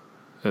out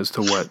as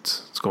to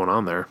what's going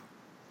on there.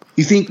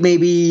 You think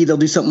maybe they'll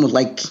do something with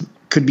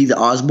could be the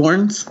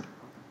Osborns?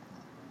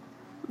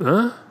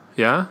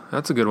 Yeah,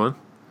 that's a good one.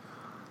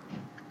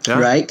 Yeah,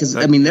 right? Because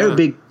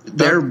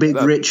they're a big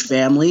rich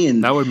family,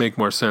 and that would make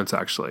more sense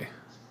actually,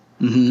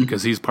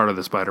 because he's part of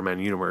the Spider-Man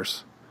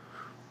universe.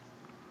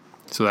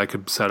 So that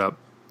could set up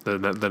the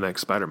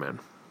next Spider-Man.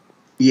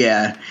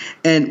 Yeah,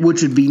 and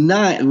which would be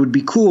it would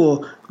be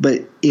cool.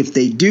 But if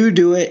they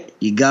do it,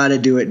 you got to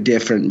do it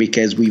different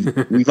because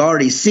we've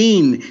already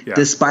seen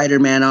the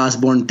Spider-Man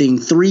Osborn thing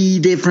 3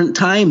 different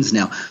times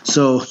now.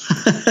 So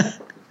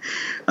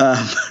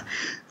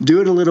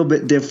do it a little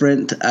bit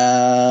different.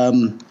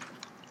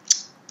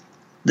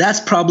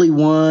 That's probably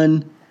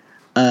one.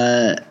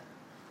 I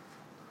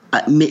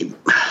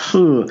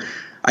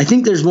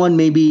think there's one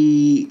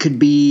maybe could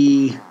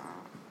be.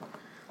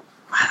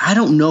 I I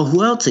don't know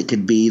who else it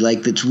could be,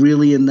 like, that's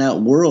really in that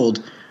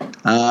world.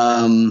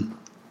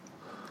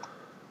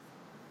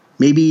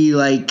 Maybe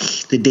like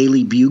the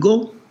Daily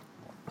Bugle?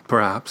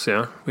 Perhaps,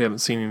 yeah. We haven't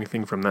seen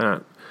anything from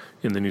that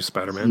in the new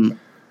Spider-Man.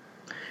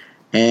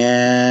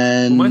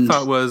 And my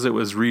thought was it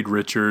was Reed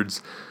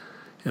Richards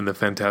and the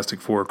Fantastic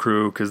Four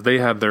crew, because they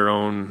had their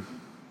own,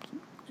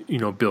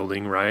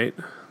 building, right?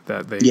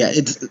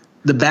 It's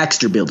the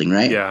Baxter Building,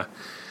 right? Yeah.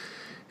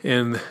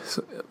 And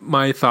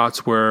my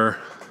thoughts were,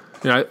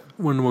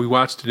 when we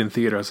watched it in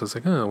theaters, I was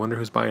like, I wonder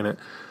who's buying it.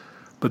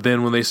 But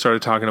then when they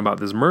started talking about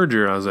this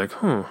merger, I was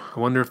like, I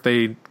wonder if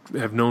they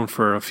have known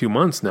for a few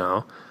months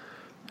now,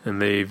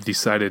 and they've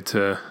decided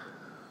to,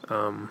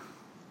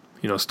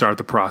 start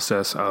the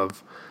process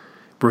of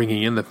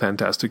bringing in the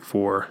Fantastic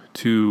Four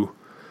to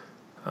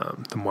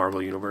the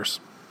Marvel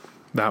Universe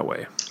that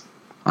way.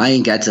 I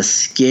think that's a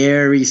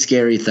scary,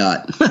 scary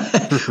thought.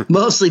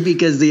 Mostly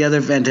because the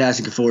other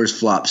Fantastic Fours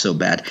flopped so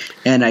bad.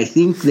 And I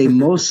think they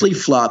mostly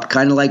flopped,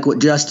 kind of like what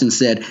Justin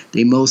said,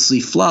 they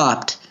mostly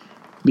flopped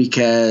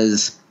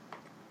because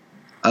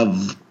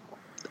of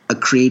a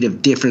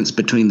creative difference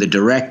between the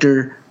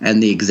director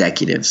and the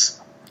executives.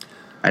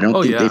 I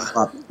don't think they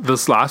flopped.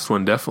 This last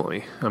one,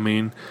 definitely. I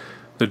mean,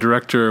 the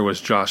director was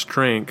Josh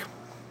Trank,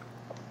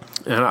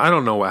 and I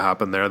don't know what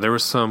happened there. There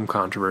was some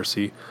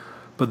controversy.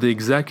 But the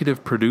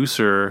executive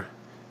producer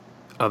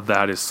of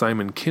that is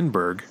Simon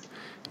Kinberg,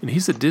 and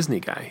he's a Disney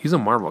guy. He's a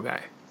Marvel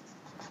guy.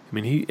 I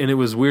mean, and it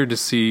was weird to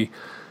see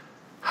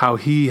how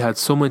he had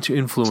so much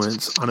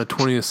influence on a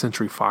 20th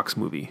Century Fox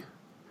movie.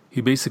 He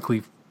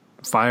basically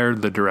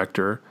fired the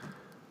director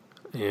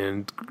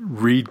and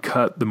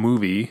recut the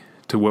movie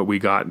to what we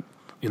got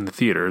in the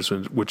theaters,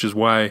 which is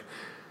why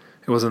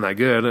it wasn't that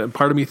good. And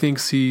part of me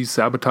thinks he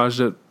sabotaged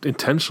it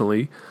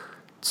intentionally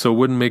so it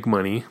wouldn't make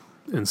money,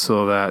 and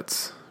so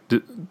that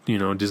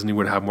Disney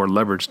would have more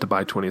leverage to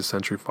buy 20th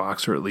Century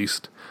Fox, or at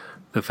least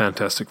the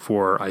Fantastic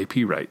Four IP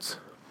rights.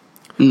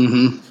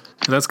 Mm-hmm.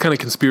 And that's kind of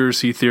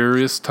conspiracy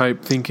theorist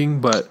type thinking,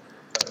 but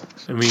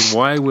I mean,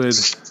 why would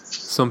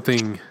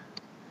something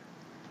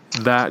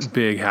that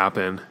big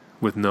happen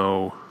with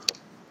no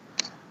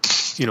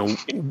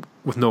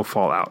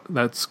fallout?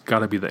 That's got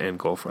to be the end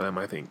goal for them,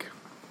 I think.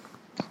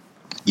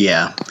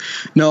 Yeah.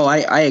 No,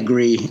 I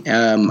agree.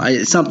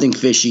 Something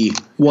fishy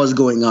was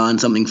going on.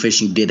 Something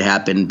fishy did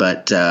happen.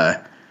 But, I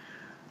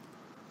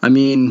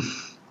mean,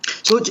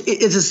 so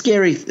it's a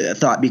scary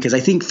thought, because I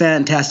think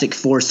Fantastic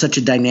Four is such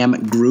a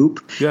dynamic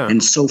group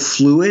and so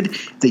fluid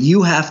that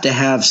you have to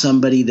have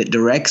somebody that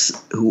directs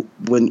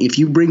if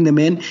you bring them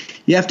in,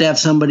 you have to have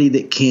somebody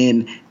that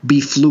can be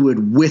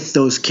fluid with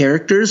those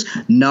characters,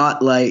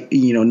 not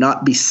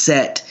be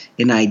set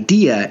an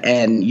idea,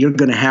 and you're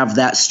going to have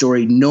that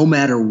story no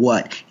matter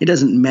what. It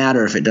doesn't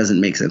matter if it doesn't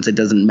make sense. It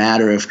doesn't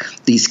matter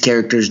if these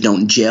characters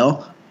don't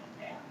gel.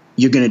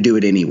 You're going to do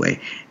it anyway.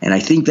 And I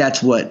think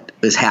that's what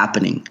is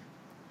happening.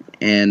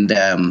 And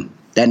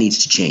that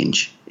needs to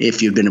change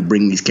if you're going to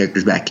bring these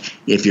characters back.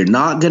 If you're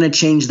not going to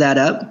change that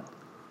up,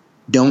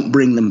 don't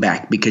bring them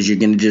back, because you're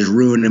going to just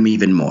ruin them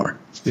even more.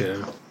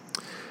 Yeah.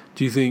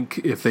 Do you think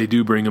if they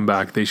do bring them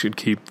back, they should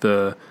keep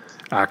the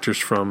actors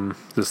from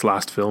this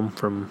last film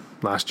from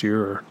last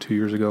year or 2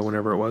 years ago,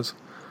 whenever it was?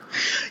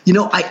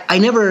 I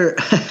never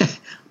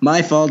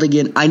my fault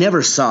again. I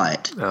never saw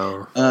it.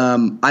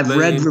 I've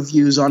read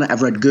reviews on it.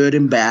 I've read good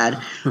and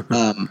bad.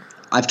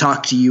 I've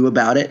talked to you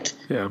about it.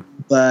 Yeah.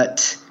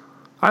 But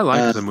I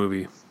liked the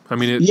movie. I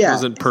mean, it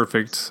wasn't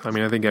perfect. I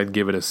mean, I think I'd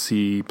give it a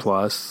C+,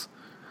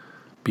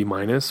 B-,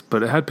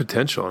 but it had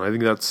potential. And I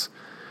think that's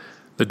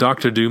the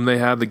Doctor Doom they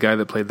had, the guy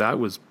that played that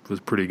was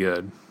pretty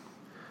good.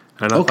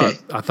 And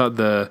I thought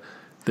the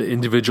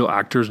individual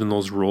actors in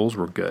those roles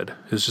were good.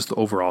 It's just the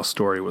overall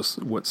story was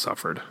what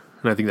suffered.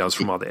 And I think that was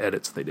from all the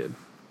edits they did.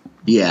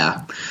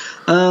 Yeah.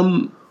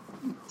 From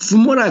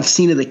what I've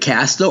seen of the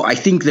cast, though, I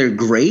think they're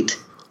great.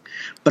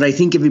 But I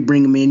think if you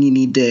bring them in, you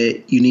need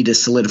to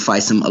solidify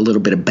a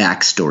little bit of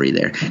backstory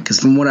there. Because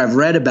from what I've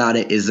read about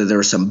it is that there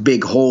are some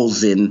big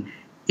holes in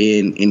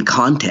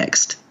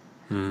context.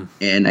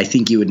 And I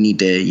think you would need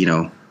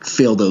to,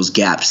 fill those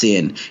gaps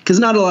in. Because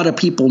not a lot of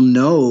people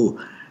know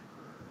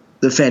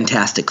the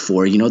Fantastic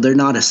Four. They're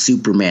not a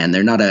Superman.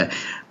 They're not a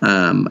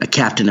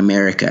Captain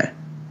America,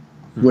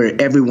 where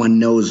everyone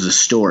knows the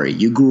story.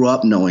 You grew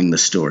up knowing the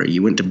story.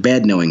 You went to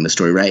bed knowing the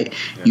story, right?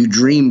 Yeah. You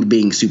dreamed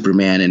being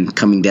Superman and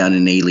coming down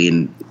an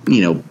alien,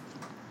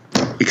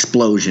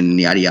 explosion,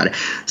 yada, yada.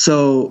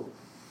 So,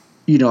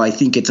 I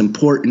think it's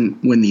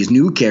important when these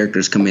new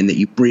characters come in that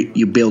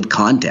you build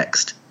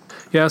context.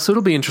 Yeah, so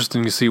it'll be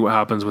interesting to see what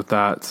happens with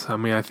that. I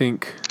mean, I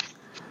think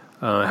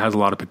it has a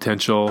lot of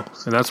potential,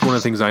 and that's one of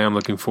the things I am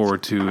looking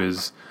forward to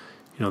is,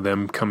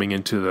 them coming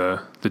into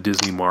the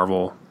Disney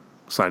Marvel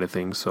side of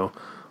things. So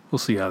we'll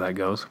see how that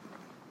goes.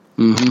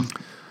 Mm-hmm.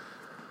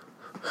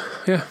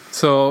 Yeah.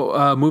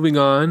 So moving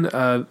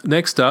on.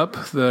 Next up,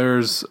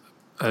 there's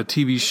a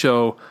TV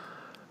show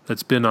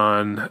that's been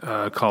on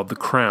called The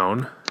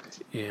Crown,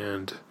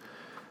 and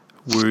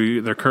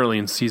they're currently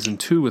in season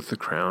 2 with The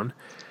Crown.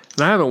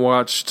 And I haven't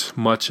watched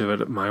much of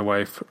it. My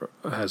wife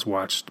has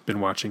been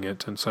watching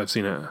it, and so I've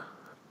seen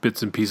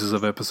bits and pieces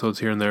of episodes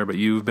here and there. But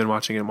you've been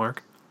watching it,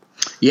 Mark?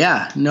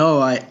 Yeah,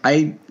 no,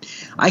 I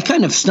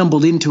kind of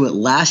stumbled into it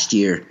last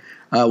year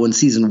when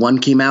season 1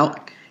 came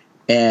out,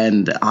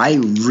 and I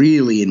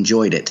really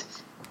enjoyed it.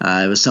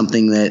 It was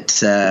something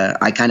that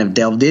I kind of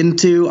delved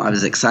into. I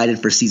was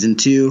excited for season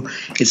 2.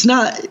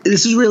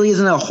 This really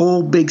isn't a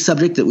whole big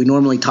subject that we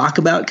normally talk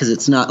about because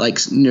it's not like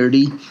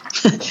nerdy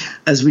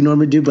as we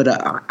normally do, but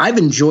I've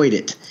enjoyed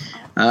it.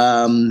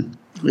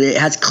 It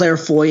has Claire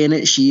Foy in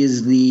it.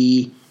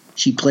 She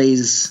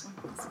plays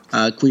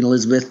Queen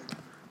Elizabeth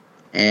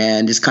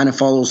and just kind of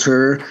follows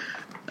her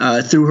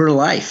through her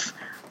life.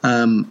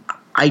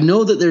 I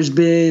know that there's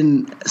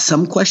been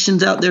some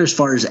questions out there as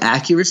far as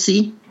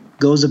accuracy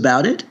goes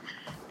about it,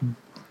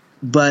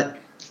 but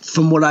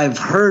from what I've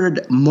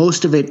heard,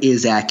 most of it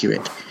is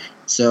accurate.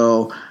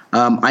 So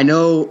I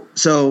know.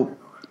 So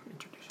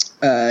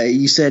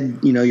you said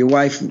your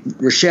wife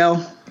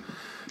Rochelle.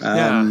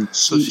 Yeah.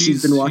 So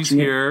she's been watching. She's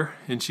here,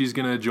 and she's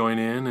going to join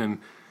in and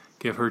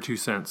give her 2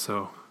 cents.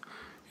 So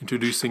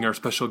introducing our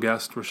special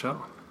guest,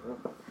 Rochelle.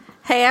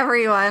 Hey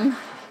everyone.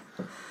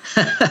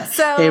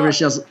 Hey,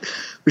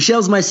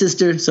 Rochelle's my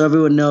sister, so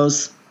everyone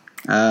knows.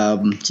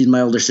 She's my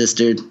older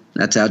sister.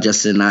 That's how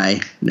Justin and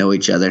I know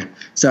each other.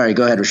 Sorry,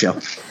 go ahead, Rochelle.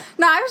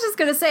 No, I was just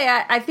going to say,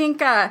 I think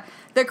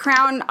The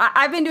Crown,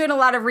 I've been doing a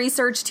lot of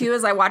research too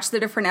as I watch the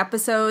different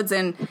episodes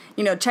and,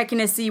 checking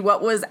to see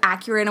what was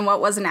accurate and what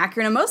wasn't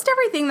accurate. And most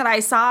everything that I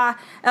saw,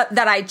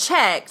 that I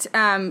checked,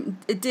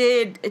 it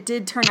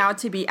did turn out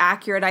to be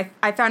accurate.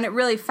 I found it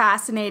really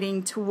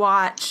fascinating to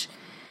watch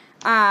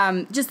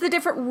just the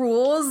different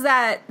rules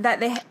that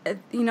they,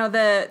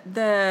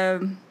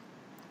 the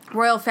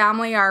royal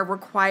family are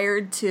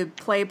required to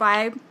play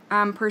by,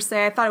 per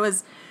se. I thought it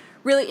was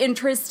really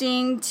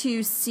interesting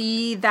to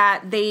see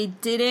that they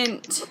did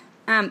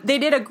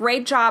a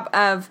great job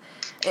of,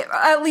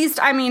 at least,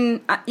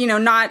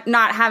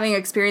 not having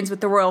experience with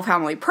the royal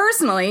family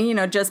personally,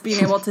 just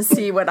being able to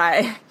see what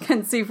I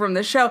can see from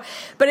the show.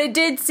 But it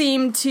did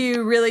seem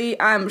to really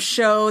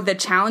show the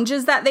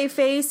challenges that they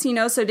face,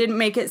 so it didn't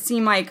make it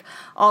seem like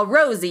all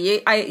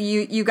rosy.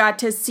 You got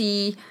to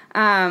see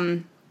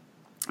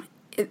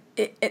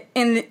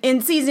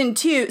in season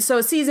 2.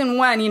 So season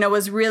 1,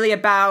 was really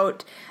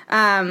about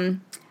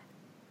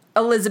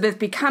Elizabeth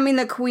becoming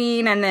the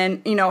queen, and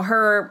then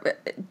her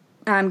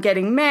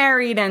getting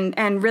married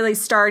and really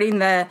starting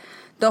the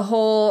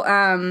whole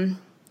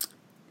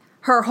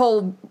her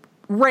whole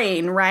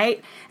reign,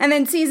 right? And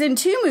then season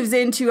 2 moves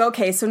into,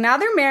 okay, so now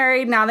they're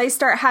married, now they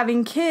start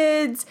having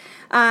kids.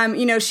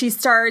 She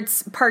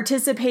starts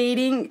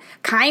participating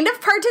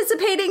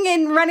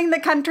in running the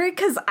country,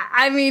 because,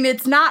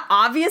 it's not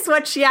obvious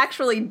what she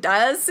actually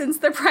does, since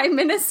the prime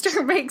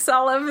minister makes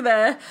all of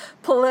the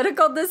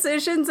political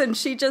decisions, and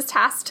she just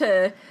has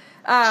to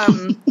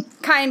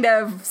kind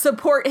of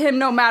support him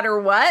no matter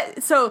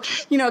what. So,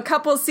 a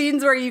couple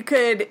scenes where you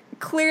could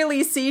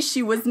clearly see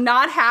she was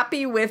not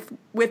happy with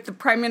the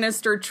prime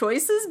minister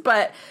choices,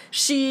 but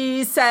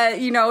she said,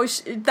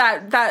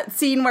 that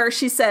scene where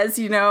she says,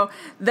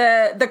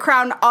 the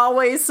crown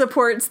always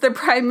supports the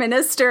prime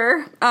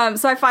minister.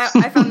 So I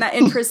found that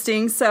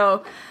interesting.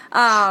 So,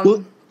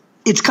 well,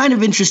 it's kind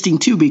of interesting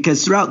too,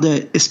 because throughout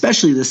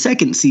especially the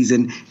second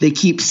season, they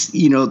keep,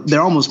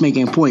 they're almost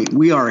making a point.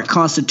 We are a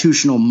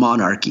constitutional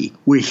monarchy.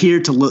 We're here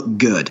to look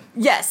good.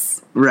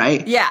 Yes.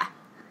 Right? Yeah.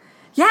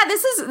 Yeah,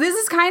 this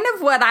is kind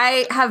of what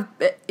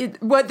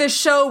what the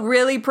show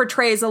really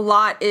portrays a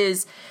lot,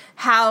 is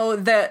how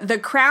the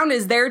crown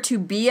is there to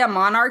be a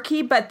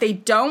monarchy, but they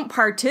don't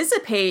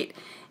participate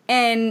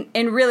in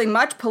really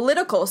much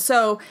political.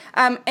 So,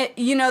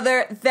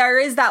 there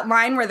is that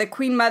line where the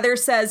Queen Mother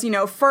says,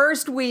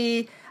 first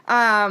we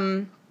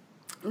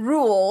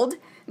ruled,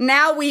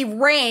 now we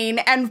reign,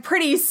 and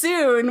pretty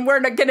soon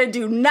we're not going to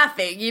do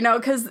nothing,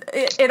 because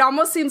it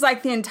almost seems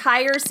like the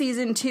entire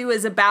season 2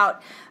 is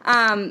about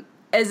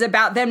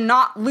them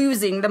not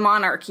losing the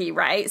monarchy,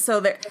 right? So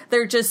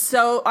they're just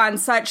so on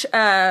such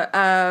what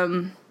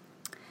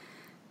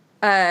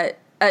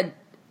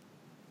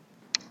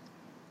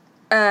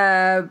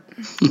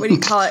do you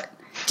call it?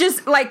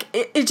 Just like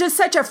it's just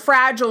such a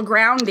fragile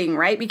grounding,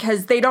 right?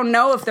 Because they don't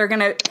know if they're going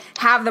to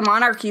have the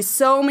monarchy.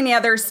 So many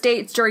other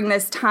states during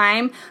this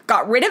time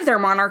got rid of their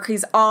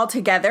monarchies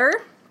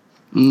altogether.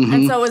 Mm-hmm.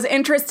 And so it was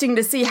interesting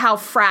to see how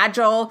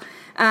fragile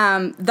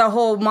the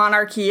whole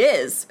monarchy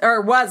is,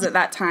 or was at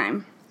that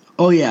time.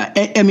 Oh, yeah.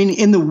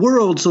 In the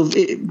world, so,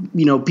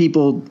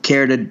 people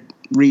care to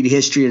read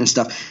history and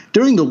stuff.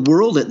 During the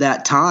world at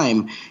that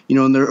time,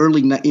 in the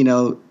early,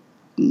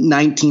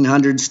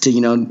 1900s to,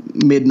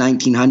 mid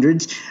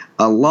 1900s,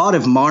 a lot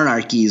of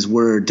monarchies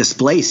were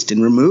displaced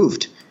and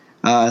removed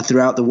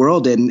throughout the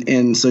world.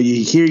 And so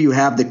you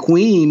have the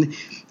queen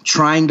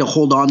trying to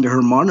hold on to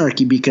her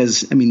monarchy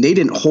because, I mean, they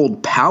didn't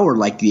hold power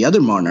like the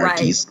other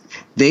monarchies.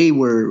 Right. They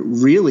were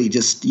really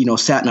just,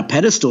 sat in a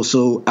pedestal.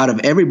 So out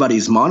of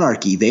everybody's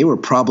monarchy, they were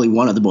probably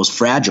one of the most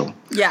fragile.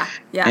 Yeah,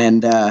 yeah.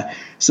 And it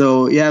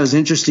was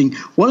interesting.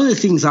 One of the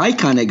things I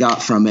kind of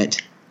got from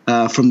it,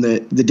 from the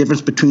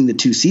difference between the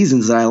two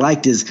seasons that I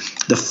liked is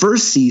the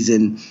first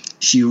season,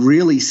 she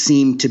really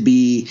seemed to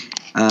be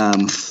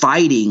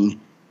fighting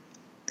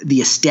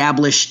the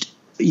established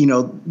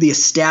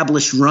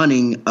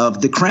running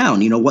of the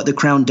crown, what the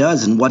crown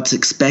does and what's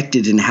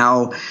expected and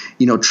how,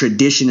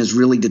 tradition has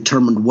really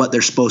determined what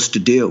they're supposed to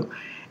do.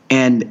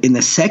 And in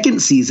the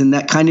second season,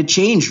 that kind of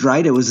changed,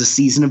 right? It was a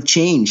season of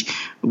change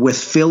with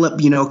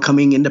Philip,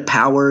 coming into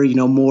power,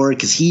 more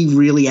because he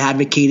really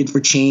advocated for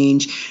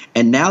change.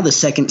 And now the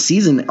second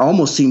season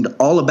almost seemed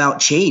all about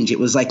change. It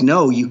was like,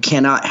 no, you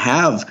cannot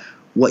have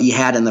what you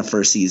had in the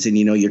first season.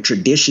 Your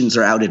traditions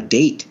are out of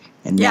date,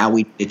 and now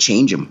we need to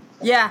change them.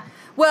 Yeah.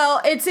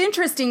 Well, it's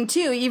interesting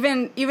too.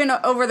 Even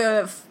over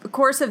the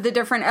course of the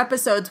different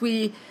episodes,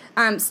 we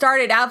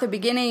started out the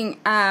beginning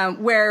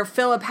where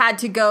Philip had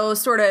to go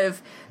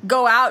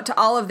out to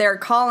all of their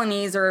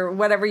colonies or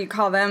whatever you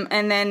call them,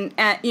 and then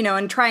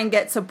and try and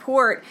get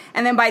support.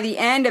 And then by the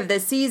end of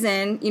the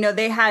season,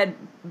 they had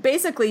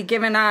basically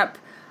given up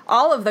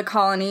all of the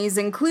colonies,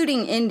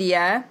 including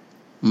India,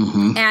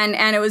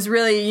 and it was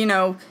really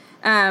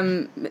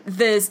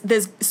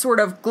this sort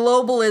of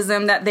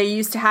globalism that they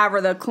used to have,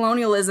 or the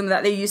colonialism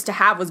that they used to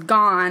have, was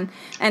gone,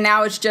 and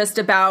now it's just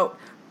about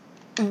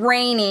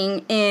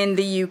reigning in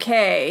the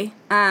UK,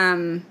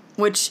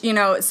 which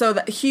so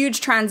the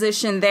huge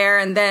transition there,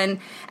 and then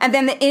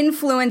the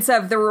influence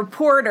of the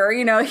reporter,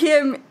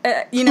 him,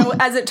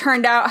 as it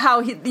turned out,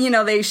 how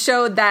they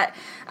showed that.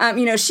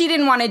 She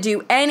didn't want to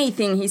do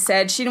anything, he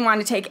said. She didn't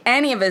want to take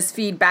any of his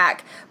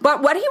feedback,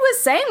 but what he was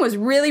saying was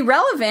really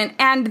relevant,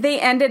 and they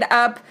ended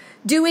up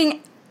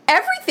doing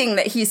everything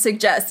that he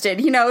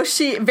suggested,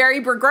 she very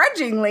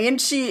begrudgingly,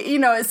 and she,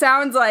 it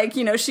sounds like,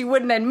 she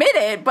wouldn't admit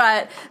it,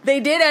 but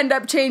they did end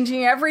up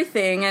changing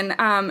everything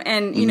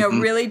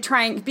and really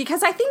trying,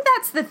 because I think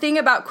that's the thing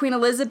about Queen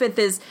Elizabeth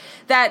is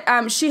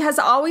that she has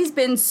always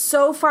been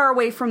so far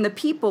away from the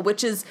people,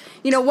 which is,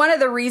 one of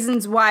the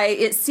reasons why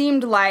it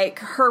seemed like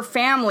her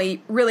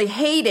family really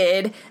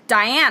hated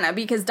Diana,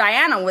 because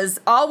Diana was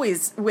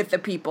always with the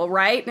people,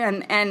 right?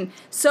 And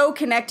so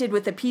connected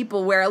with the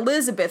people, where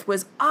Elizabeth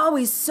was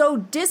always so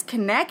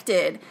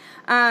disconnected,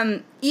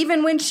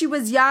 even when she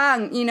was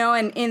young,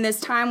 and in this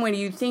time when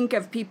you think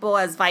of people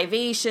as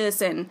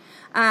vivacious and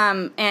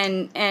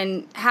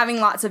having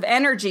lots of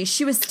energy,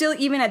 she was still,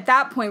 even at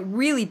that point,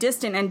 really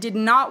distant and did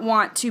not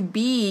want to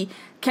be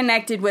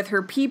connected with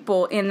her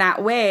people in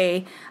that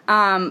way.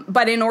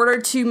 But in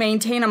order to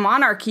maintain a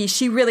monarchy,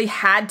 she really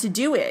had to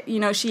do it.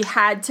 She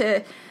had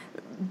to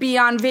be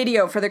on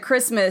video for the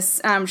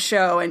Christmas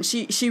show, and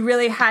she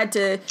really had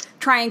to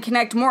try and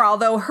connect more,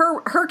 although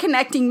her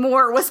connecting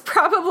more was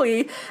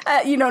probably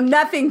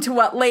nothing to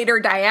what later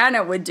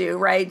Diana would do,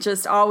 right?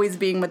 Just always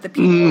being with the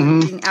people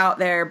and being out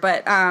there,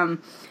 but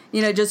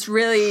just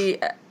really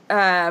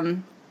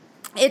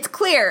it's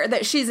clear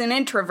that she's an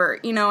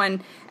introvert,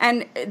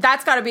 and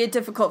that's got to be a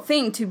difficult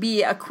thing to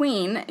be a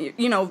queen,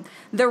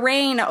 the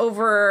reign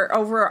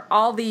over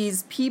all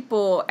these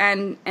people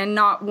and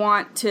not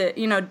want to,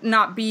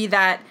 not be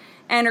that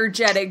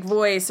energetic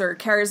voice or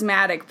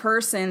charismatic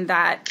person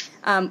that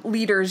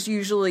leaders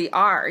usually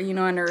are,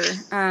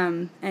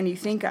 and you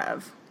think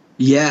of.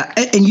 Yeah,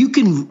 and you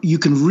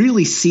can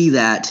really see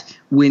that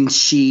when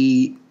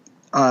she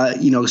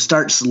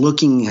starts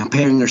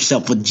comparing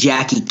herself with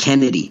Jackie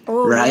Kennedy,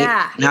 right?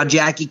 Yeah. Now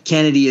Jackie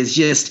Kennedy is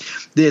just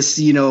this,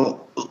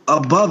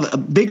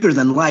 bigger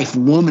than life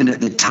woman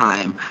at the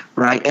time,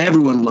 right?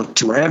 Everyone looked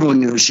to her, everyone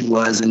knew who she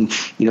was, and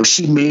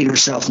she made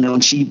herself known.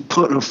 She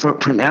put her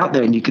footprint out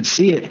there, and you could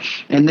see it.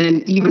 And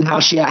then even how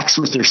she acts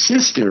with her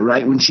sister,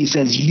 right? When she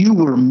says, "You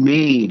were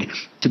made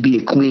to be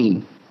a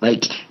queen.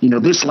 Like,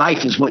 this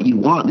life is what you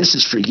want. This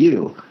is for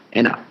you,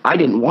 and I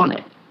didn't want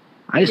it.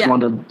 I just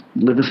want to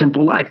live a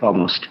simple life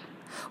almost."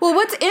 Well,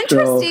 what's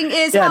interesting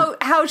is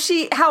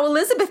how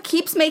Elizabeth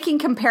keeps making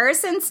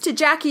comparisons to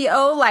Jackie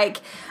O,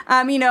 like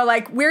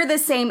we're the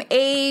same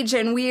age,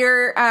 and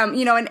we're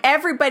and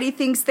everybody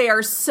thinks they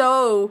are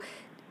so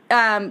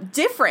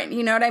different,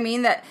 you know what I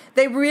mean? That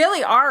they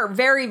really are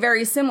very,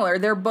 very similar.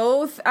 They're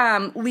both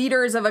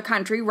leaders of a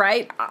country,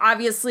 right?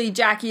 Obviously,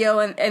 Jackie O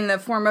in the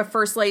form of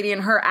First Lady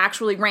and her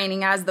actually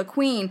reigning as the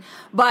Queen.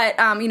 But,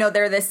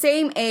 they're the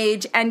same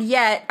age, and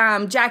yet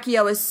Jackie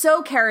O is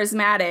so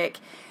charismatic.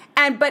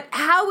 But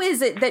how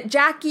is it that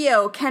Jackie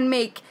O can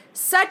make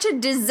such a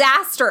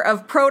disaster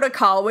of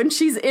protocol when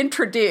she's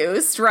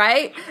introduced,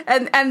 right?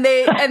 And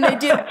they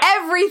do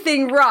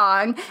everything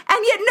wrong, and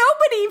yet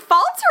nobody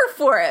faults her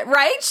for it,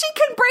 right? She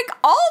can break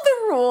all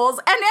the rules,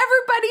 and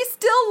everybody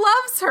still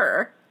loves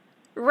her,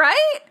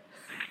 right?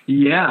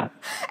 Yeah.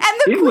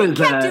 And the Queen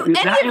can't do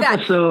any of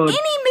that.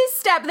 Any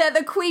misstep that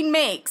the Queen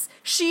makes,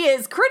 she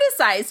is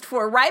criticized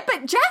for, right?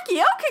 But Jackie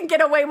O can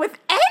get away with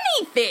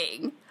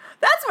anything.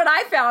 That's what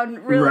I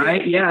found really...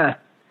 Right, yeah.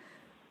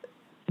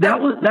 That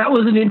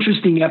was an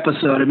interesting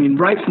episode. I mean,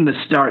 right from the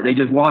start, they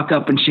just walk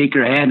up and shake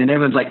her hand, and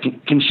everyone's like,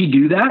 "Can she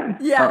do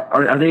that? Yeah.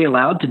 Are they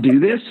allowed to do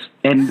this?"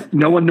 And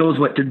no one knows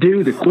what to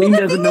do. The queen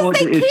doesn't know what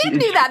to do. They can't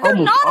do that. They're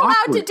not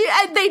allowed awkward. to do.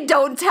 And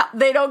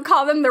they don't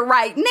call them the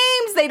right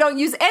names. They don't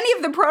use any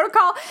of the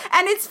protocol.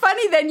 And it's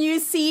funny. Then you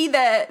see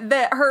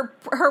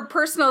her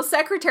personal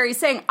secretary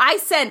saying, "I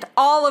sent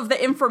all of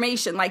the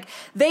information. Like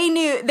they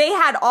knew, they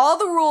had all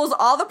the rules,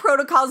 all the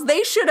protocols.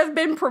 They should have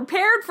been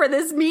prepared for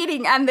this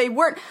meeting, and they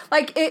weren't."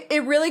 Like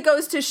it really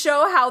goes to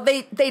show how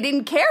they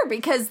didn't care,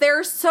 because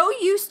they're so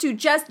used to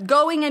just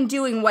going and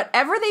doing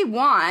whatever they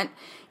want.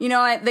 You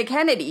know, the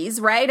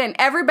Kennedys, right? And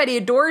everybody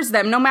adores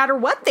them no matter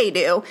what they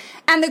do.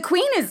 And the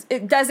queen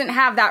doesn't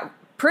have that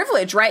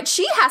privilege, right?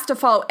 She has to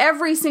follow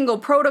every single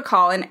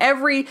protocol and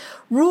every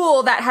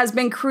rule that has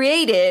been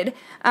created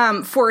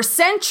for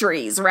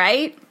centuries,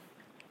 right?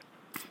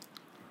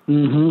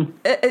 Mm-hmm.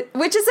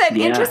 Which is an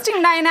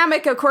interesting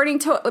dynamic,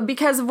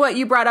 because of what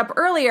you brought up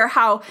earlier,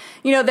 how,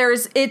 you know,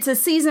 it's a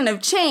season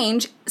of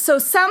change. So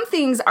some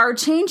things are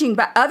changing,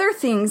 but other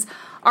things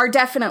are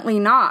definitely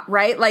not,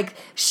 right? Like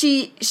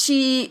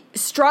she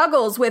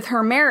struggles with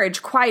her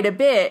marriage quite a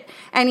bit,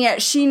 and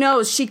yet she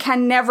knows she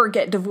can never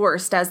get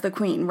divorced as the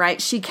queen,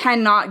 right? She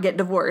cannot get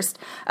divorced.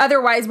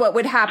 Otherwise, what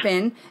would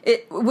happen?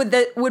 It would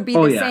be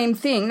the same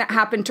thing that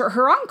happened to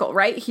her uncle,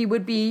 right? He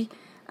would be.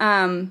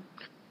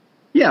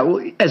 Yeah,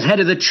 well, as head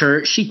of the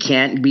church, she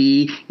can't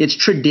be. It's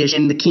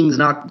tradition. The king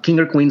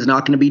or queen's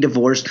not going to be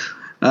divorced.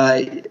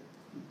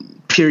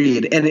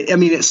 Period. And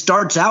it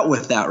starts out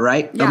with that,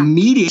 right? Yeah.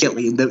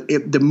 Immediately,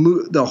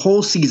 the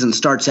whole season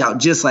starts out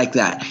just like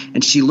that.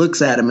 And she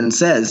looks at him and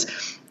says,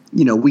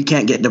 "You know, we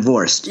can't get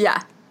divorced.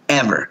 Yeah.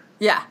 Ever."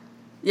 Yeah.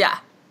 Yeah.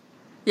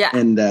 Yeah.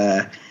 And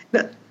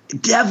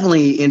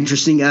definitely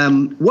interesting.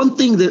 One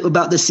thing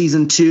about this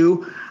season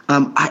too,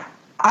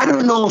 I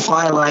don't know if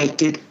I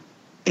liked it,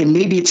 and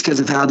maybe it's because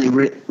of how they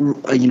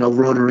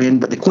wrote her in,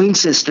 but the queen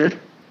sister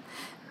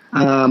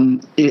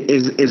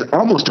is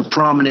almost a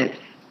prominent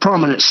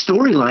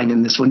storyline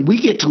in this one. We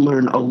get to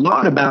learn a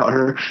lot about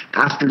her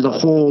after the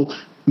whole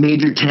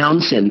Major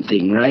Townsend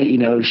thing, right? You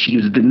know, she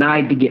was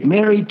denied to get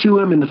married to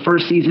him in the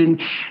first season,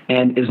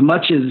 and as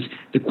much as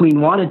the queen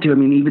wanted to, I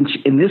mean, even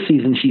in this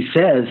season, she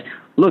says,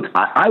 "Look,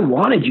 I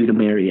wanted you to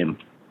marry him.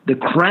 The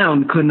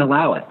crown couldn't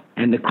allow it,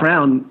 and the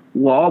crown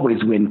will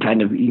always win."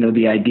 Kind of, you know,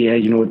 the idea,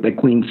 you know, what the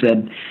queen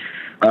said,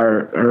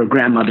 or her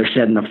grandmother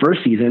said in the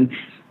first season.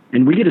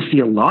 And we get to see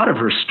a lot of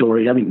her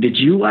story. I mean, did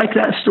you like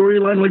that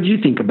storyline? What did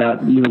you think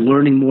about, you know,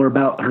 learning more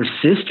about her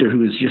sister,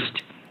 who is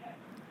just,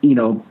 you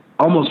know,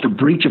 almost a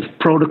breach of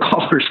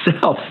protocol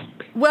herself?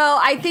 Well,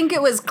 I think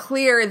it was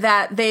clear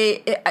that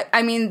the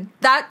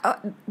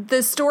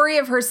story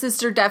of her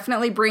sister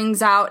definitely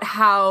brings out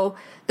how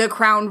the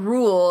crown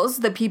rules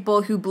the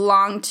people who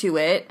belong to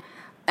it.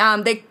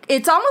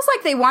 It's almost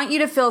like they want you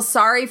to feel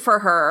sorry for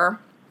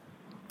her.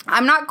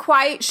 I'm not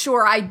quite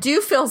sure. I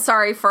do feel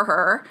sorry for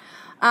her.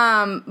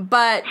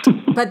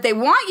 But they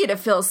want you to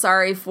feel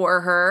sorry for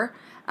her,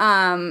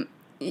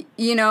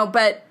 you know,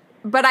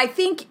 but I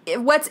think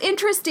what's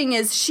interesting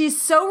is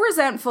she's so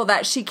resentful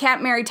that she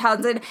can't marry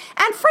Townsend.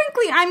 And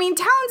frankly, I mean,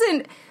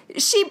 Townsend,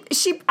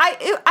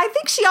 I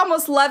think she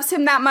almost loves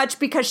him that much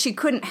because she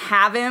couldn't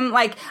have him.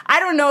 Like,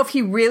 I don't know if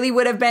he really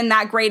would have been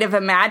that great of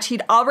a match.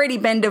 He'd already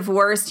been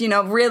divorced, you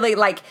know, really,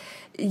 like,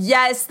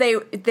 yes,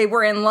 they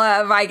were in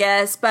love, I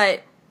guess,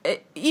 but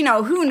you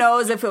know, who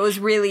knows if it was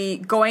really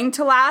going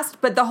to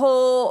last. But the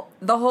whole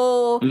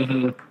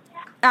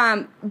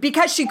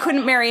because she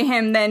couldn't marry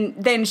him,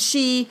 then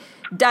she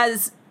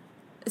does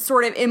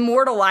sort of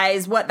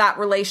immortalize what that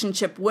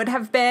relationship would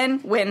have been,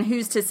 when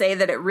who's to say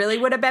that it really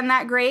would have been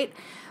that great.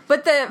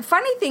 But the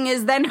funny thing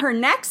is, then her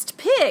next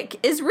pick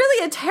is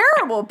really a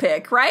terrible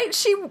pick, right?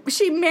 She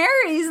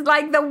marries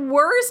like the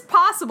worst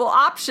possible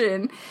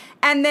option.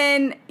 And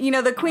then, you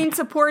know, the queen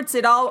supports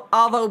it,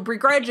 although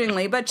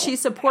begrudgingly, but she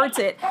supports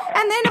it.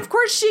 And then, of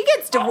course, she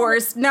gets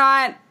divorced.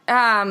 I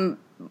don't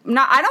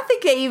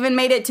think they even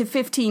made it to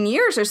 15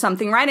 years or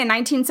something, right? In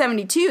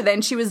 1972,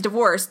 then she was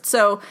divorced.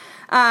 So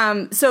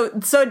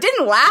it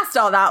didn't last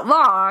all that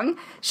long.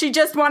 She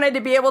just wanted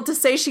to be able to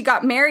say she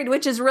got married,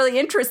 which is really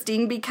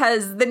interesting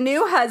because the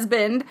new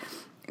husband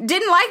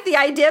didn't like the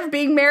idea of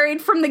being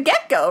married from the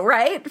get-go,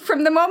 right?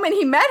 From the moment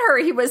he met her,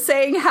 he was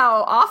saying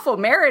how awful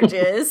marriage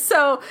is.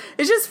 So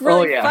it's just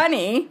really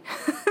funny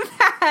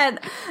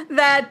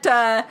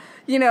that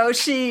you know,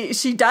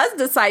 she does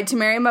decide to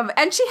marry him.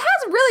 And she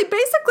has really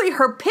basically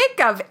her pick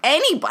of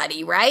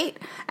anybody, right?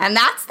 And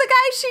that's the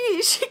guy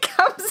she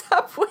comes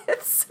up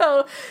with.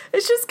 So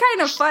it's just kind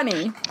of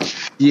funny.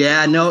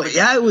 Yeah,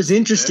 it was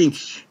interesting.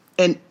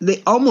 And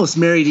they almost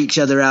married each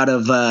other out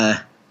of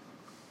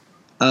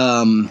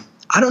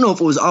I don't know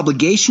if it was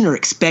obligation or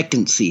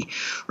expectancy,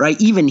 right?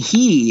 Even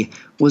he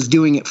was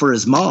doing it for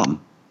his mom.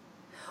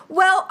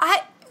 Well,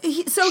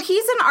 so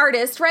he's an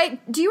artist, right?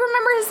 Do you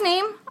remember his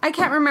name? I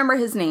can't remember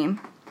his name.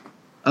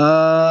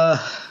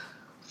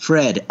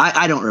 Fred.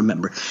 I don't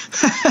remember.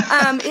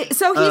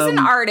 So he's an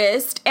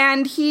artist,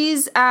 and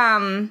he's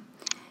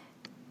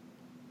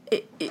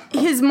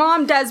his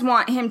mom does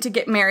want him to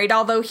get married,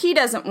 although he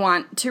doesn't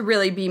want to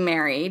really be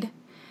married.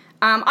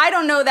 I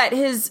don't know that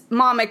his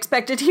mom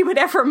expected he would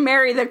ever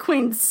marry the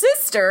queen's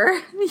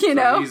sister, you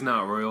know. He's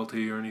not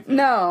royalty or anything?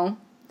 No.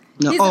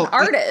 He's an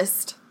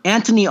artist.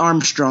 Anthony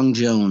Armstrong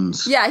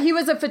Jones. Yeah, he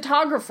was a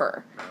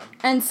photographer.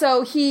 And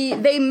so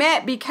they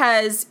met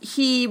because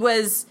he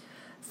was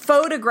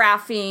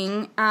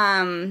photographing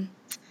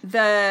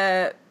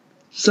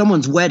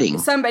somebody's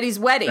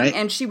wedding, right?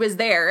 And she was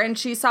there, and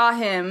she saw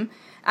him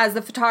as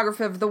the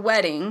photographer of the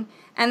wedding,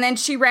 and then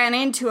she ran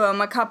into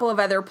him a couple of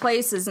other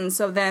places, and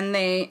so then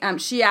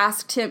she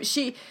asked him.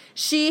 She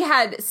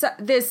had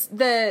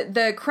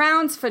the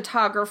Crown's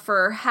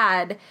photographer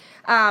had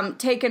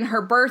taken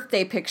her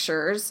birthday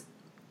pictures.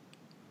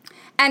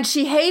 And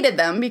she hated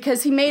them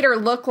because he made her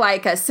look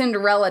like a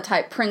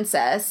Cinderella-type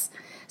princess.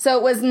 So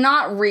it was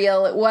not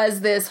real. It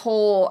was this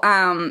whole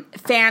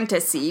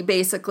fantasy,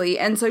 basically.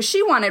 And so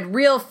she wanted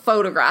real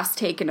photographs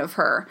taken of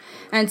her.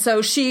 And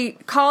so she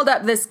called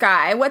up this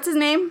guy. What's his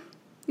name,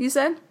 you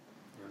said?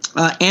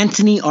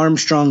 Anthony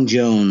Armstrong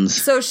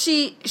Jones. So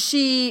she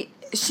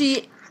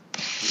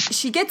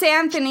gets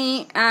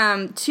Anthony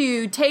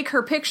to take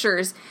her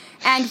pictures.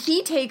 And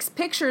he takes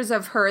pictures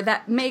of her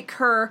that make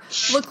her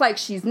look like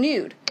she's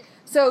nude.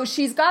 So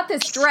she's got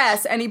this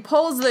dress, and he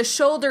pulls the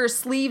shoulder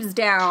sleeves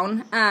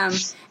down,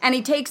 and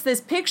he takes this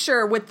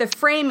picture with the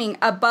framing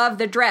above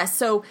the dress.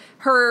 So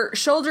her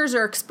shoulders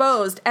are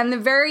exposed, and the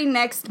very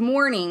next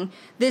morning,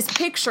 this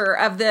picture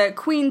of the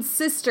queen's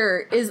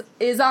sister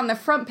is on the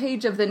front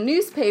page of the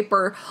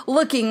newspaper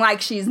looking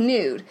like she's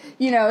nude.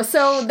 You know,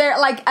 so they're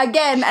like,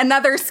 again,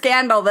 another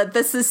scandal that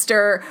the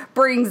sister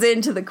brings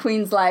into the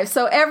queen's life.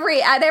 So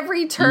at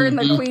every turn,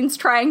 the queen's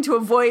trying to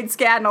avoid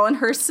scandal, and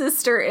her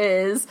sister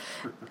is...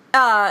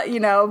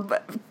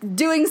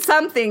 doing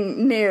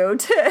something new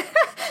to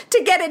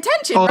get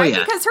attention, right?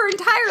 Yeah. Because her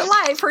entire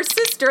life, her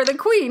sister, the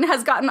queen,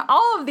 has gotten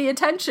all of the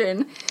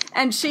attention,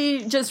 and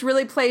she just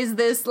really plays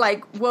this,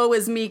 like, woe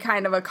is me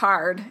kind of a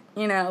card,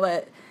 you know,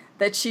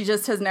 that she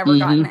just has never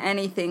gotten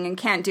anything and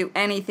can't do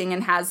anything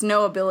and has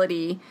no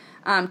ability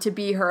to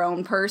be her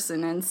own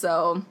person. And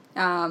so,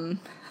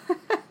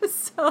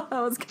 so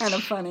that was kind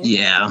of funny.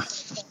 Yeah.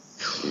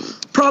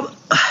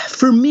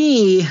 For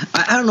me,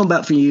 I don't know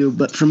about for you,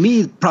 but for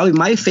me, probably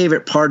my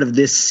favorite part of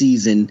this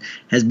season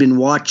has been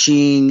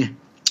watching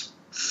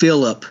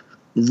Philip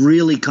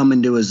really come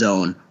into his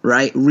own,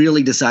 right?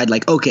 Really decide,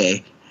 like,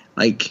 okay,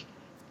 like,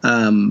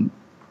 I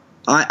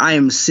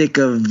am sick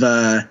of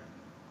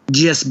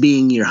just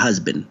being your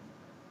husband.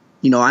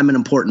 You know, I'm an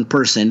important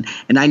person,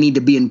 and I need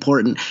to be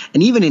important.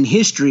 And even in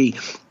history,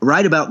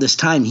 right about this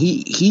time,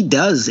 he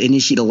does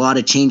initiate a lot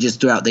of changes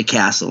throughout the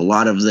castle, a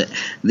lot of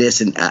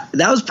this. And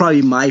that was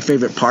probably my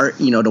favorite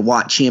part, you know, to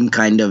watch him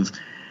kind of,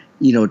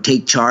 you know,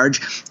 take charge.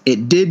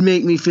 It did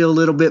make me feel a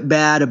little bit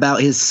bad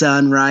about his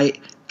son,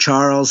 right?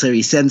 Charles, who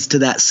he sends to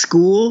that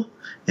school,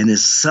 and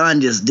his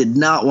son just did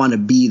not want to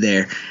be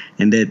there.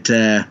 And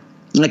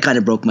that kind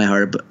of broke my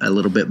heart a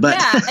little bit. But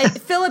yeah,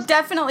 Philip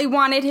definitely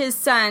wanted his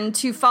son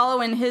to follow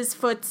in his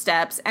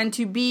footsteps and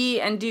to be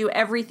and do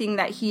everything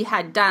that he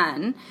had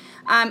done.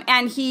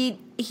 And he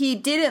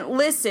didn't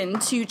listen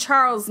to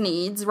Charles'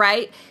 needs,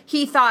 right?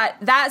 He thought,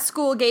 that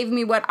school gave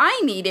me what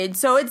I needed,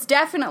 so it's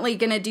definitely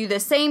going to do the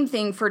same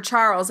thing for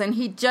Charles. And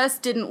he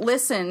just didn't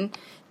listen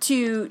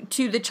to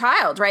the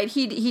child, right?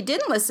 He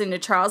didn't listen to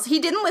Charles. He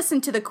didn't listen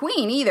to the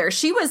queen either.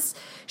 She was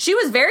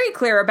very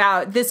clear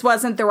about this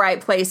wasn't the right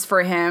place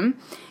for him.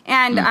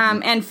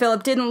 And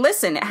Philip didn't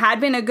listen. It had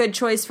been a good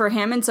choice for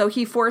him, and so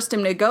he forced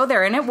him to go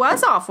there. And it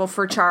was awful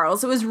for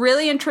Charles. It was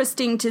really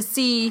interesting to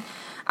see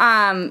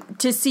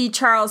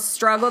Charles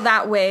struggle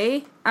that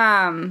way.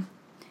 I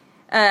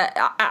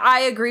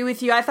agree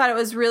with you. I thought it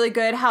was really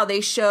good how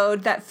they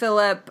showed that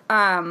Philip,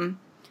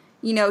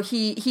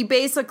 he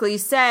basically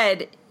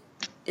said,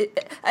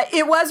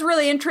 it was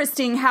really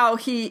interesting how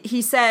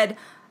he said,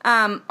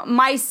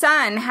 my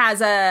son has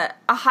a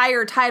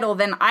higher title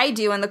than I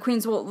do. And the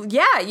queen's, well,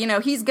 yeah, you know,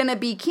 he's going to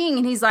be king.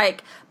 And he's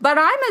like, but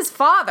I'm his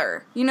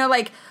father, you know,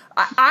 like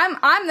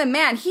I'm the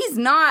man. He's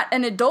not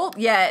an adult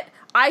yet.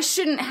 I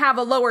shouldn't have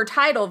a lower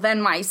title than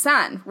my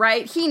son,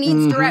 right? He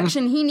needs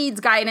direction. He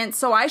needs guidance.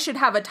 So I should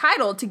have a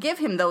title to give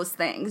him those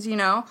things, you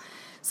know?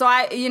 So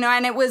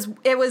and it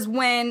was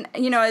when,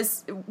 you know,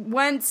 as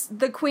once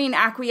the queen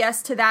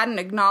acquiesced to that and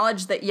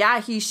acknowledged that,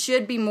 yeah, he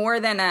should be more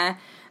than a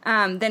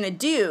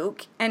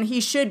duke, and he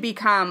should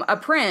become a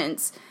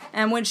prince.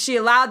 And when she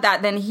allowed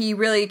that, then he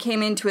really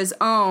came into his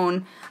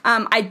own.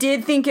 I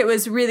did think it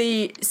was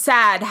really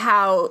sad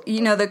how,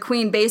 you know, the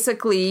queen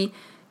basically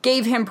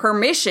gave him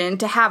permission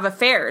to have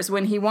affairs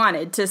when he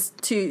wanted to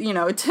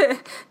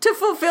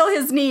fulfill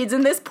his needs.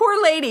 And this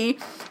poor lady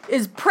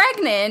is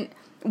pregnant,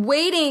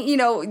 waiting, you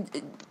know,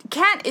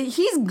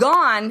 he's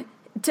gone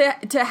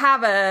to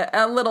have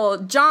a little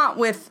jaunt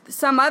with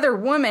some other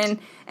woman,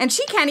 and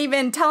she can't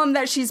even tell him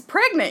that she's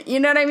pregnant. You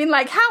know what I mean?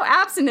 Like, how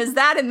absent is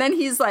that? And then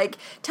he's like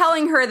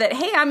telling her that,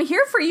 hey, I'm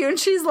here for you. And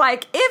she's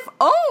like, if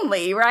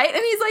only, right?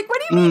 And he's like,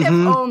 what do you mean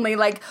if only?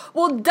 Like,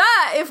 well, duh,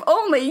 if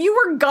only. You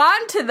were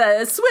gone to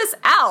the Swiss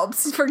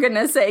Alps, for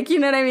goodness sake. You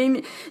know what I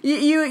mean?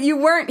 You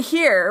weren't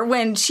here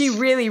when she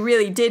really,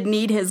 really did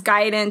need his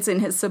guidance and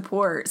his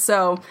support.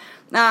 So,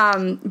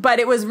 but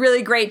it was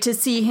really great to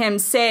see him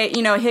say,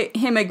 you know,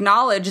 him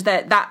acknowledge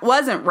that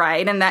wasn't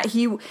right, and that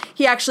he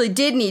actually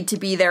did need to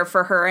be there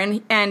for her.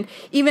 And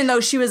even though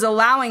she was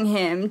allowing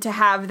him to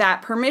have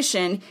that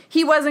permission,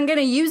 he wasn't going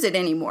to use it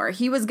anymore.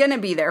 He was going to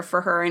be there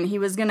for her, and he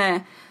was going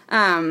to,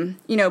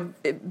 you know,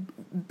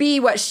 be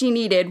what she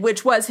needed,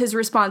 which was his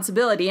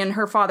responsibility. And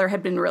her father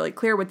had been really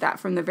clear with that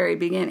from the very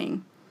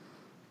beginning.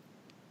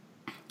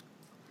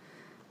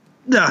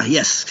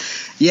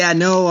 Yes. Yeah,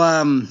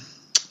 no,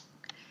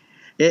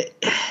 It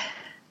but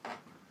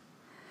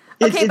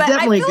I feel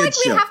like show.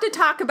 we have to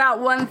talk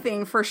about one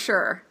thing for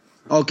sure.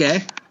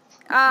 Okay.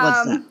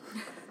 What's that?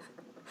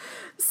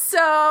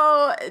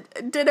 So,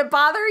 did it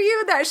bother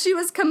you that she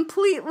was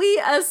completely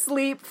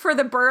asleep for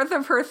the birth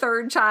of her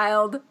third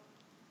child?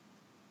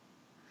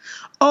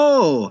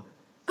 Oh,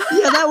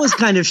 yeah, that was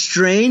kind of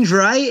strange,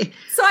 right?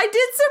 So I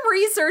did some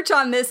research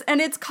on this,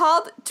 and it's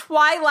called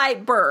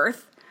twilight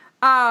birth.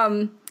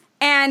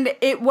 And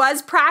it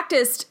was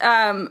practiced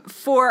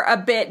for a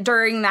bit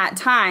during that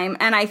time,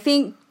 and I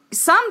think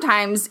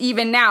sometimes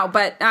even now,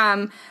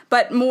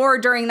 but more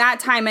during that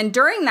time. And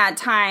during that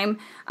time,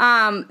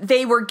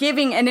 they were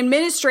giving and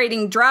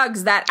administrating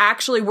drugs that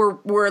actually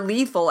were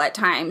lethal at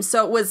times.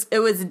 So it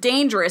was a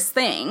dangerous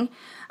thing.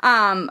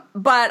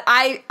 But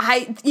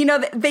I, you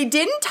know, they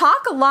didn't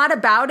talk a lot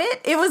about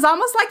it. It was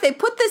almost like they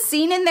put the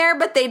scene in there,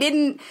 but they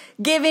didn't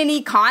give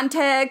any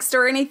context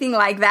or anything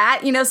like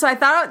that, you know, so I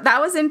thought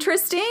that was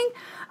interesting.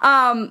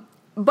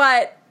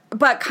 But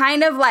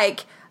kind of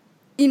like,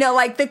 you know,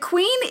 like the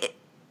queen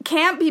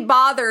can't be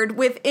bothered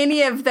with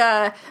any of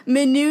the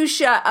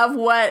minutia of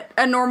what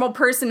a normal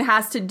person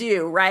has to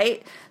do,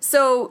 right?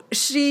 So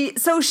she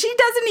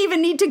doesn't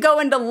even need to go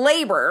into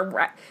labor,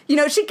 right? You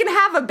know, she can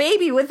have a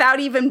baby without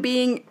even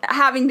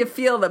having to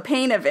feel the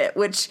pain of it,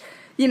 which,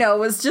 you know,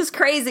 was just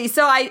crazy.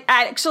 So I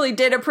actually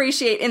did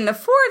appreciate in the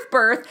fourth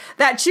birth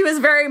that she was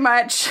very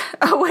much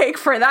awake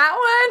for that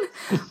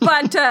one,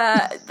 but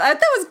that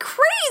was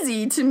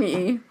crazy to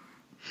me.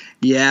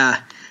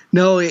 Yeah.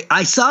 No,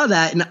 I saw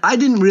that, and I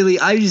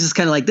was just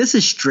kind of like, this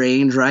is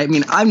strange, right? I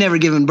mean, I've never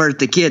given birth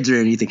to kids or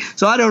anything,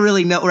 so I don't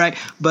really know, right?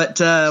 But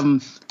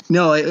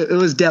no, it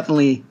was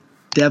definitely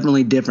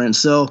different.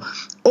 So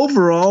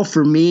overall,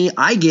 for me,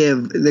 I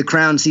give The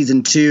Crown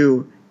Season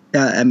 2,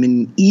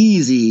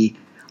 easy.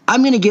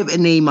 I'm going to give it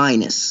an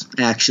A-,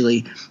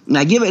 actually. And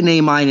I give it an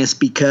A-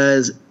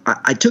 because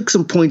I took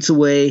some points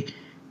away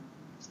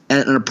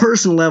on a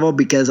personal level,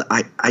 because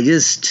I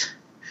just...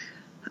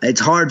 It's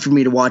hard for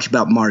me to watch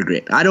about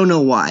Margaret. I don't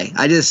know why.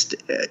 I just,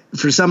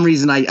 for some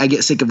reason, I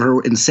get sick of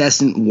her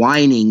incessant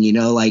whining, you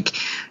know, like,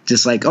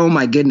 just like, oh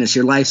my goodness,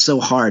 your life's so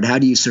hard. How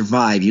do you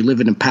survive? You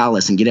live in a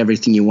palace and get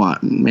everything you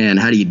want. Man,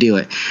 how do you do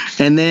it?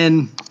 And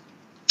then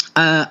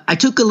I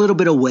took a little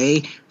bit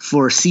away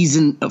for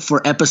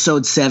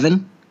episode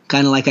 7,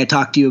 kind of like I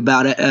talked to you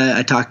about it.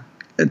 I talked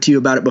to you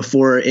about it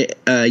before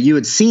you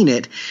had seen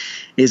it,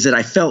 is that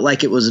I felt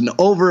like it was an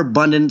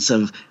overabundance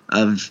of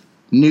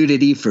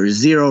nudity for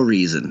zero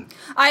reason.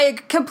 I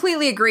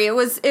completely agree. It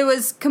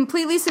was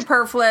completely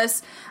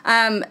superfluous.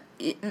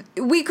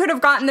 We could have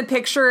gotten the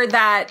picture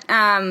that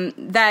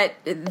that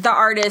the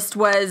artist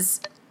was,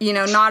 you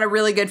know, not a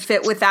really good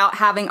fit without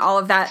having all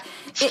of that.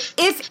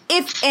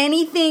 If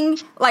anything,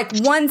 like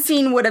one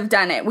scene would have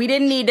done it. We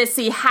didn't need to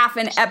see half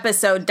an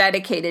episode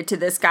dedicated to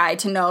this guy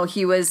to know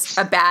he was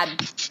a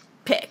bad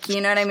pick, you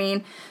know what I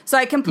mean? So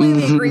I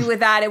completely agree with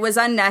that. It was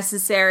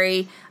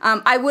unnecessary.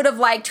 I would have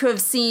liked to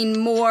have seen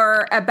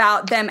more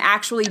about them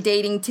actually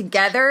dating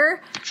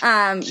together,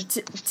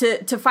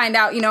 to find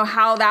out, you know,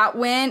 how that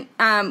went,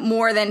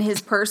 more than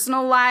his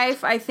personal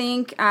life, I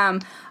think.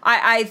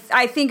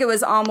 I think it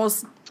was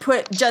almost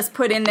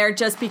put in there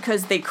just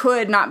because they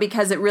could, not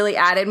because it really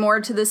added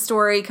more to the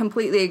story.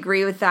 Completely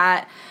agree with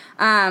that.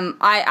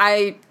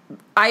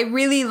 I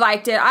really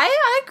liked it.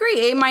 I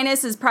agree. A-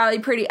 is probably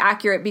pretty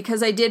accurate,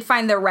 because I did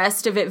find the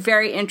rest of it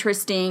very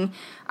interesting.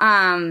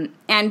 And,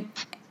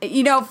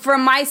 you know,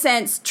 from my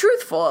sense,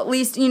 truthful. At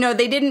least, you know,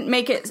 they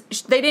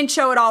didn't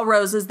show it all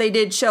roses. They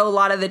did show a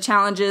lot of the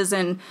challenges,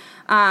 and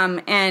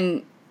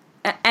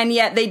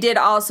yet they did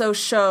also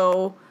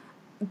show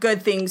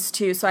good things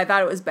too. So I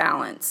thought it was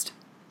balanced.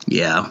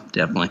 Yeah,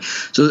 definitely.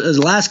 So as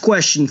a last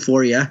question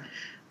for you,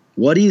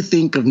 what do you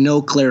think of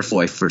No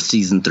Clairefoy for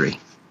season 3?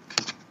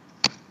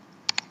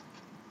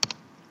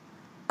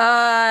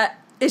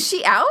 Is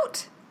she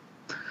out?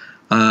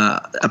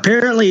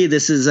 Apparently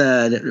this is,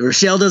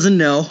 Rochelle doesn't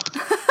know.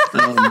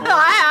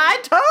 I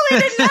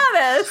totally didn't know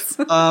this.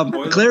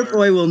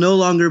 Clairefoy will no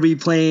longer be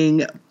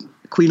playing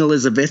Queen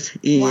Elizabeth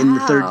in the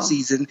 3rd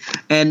season.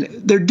 And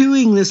they're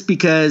doing this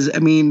because, I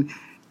mean,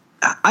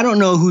 I don't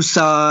know who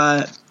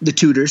saw the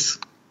Tudors,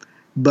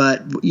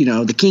 but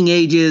the king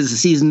ages, the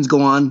seasons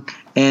go on,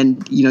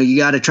 and you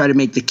got to try to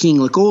make the king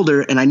look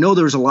older. And I know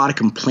there was a lot of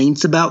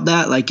complaints about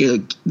that. Like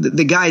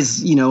the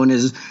guy's in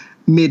his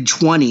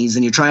mid-20s,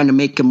 and you're trying to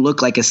make him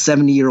look like a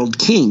 70-year-old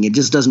king. It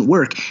just doesn't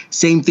work.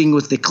 Same thing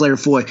with the Claire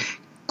Foy.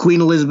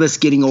 Queen Elizabeth's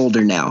getting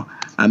older now.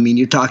 I mean,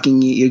 you're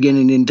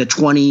getting into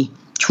 20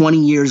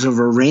 years of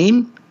her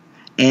reign.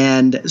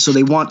 And so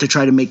they want to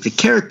try to make the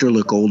character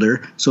look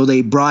older. So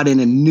they brought in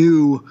a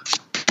new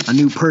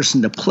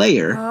person to play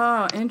her.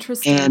 Oh,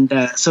 interesting.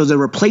 And so they're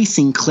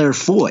replacing Claire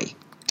Foy.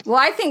 Well,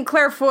 I think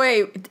Claire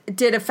Foy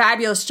did a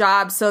fabulous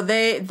job. So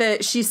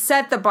she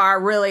set the bar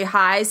really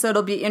high. So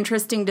it'll be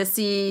interesting to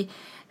see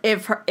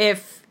if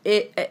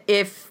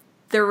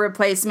the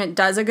replacement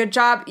does a good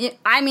job.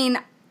 I mean,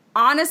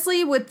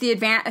 honestly, with the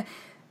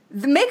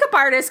makeup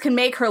artist can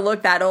make her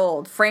look that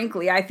old.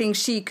 Frankly, I think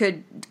she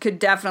could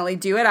definitely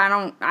do it.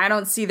 I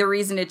don't see the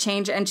reason to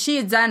change it. And she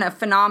has done a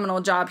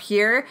phenomenal job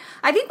here.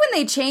 I think when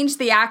they changed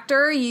the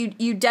actor,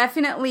 you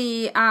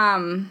definitely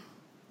I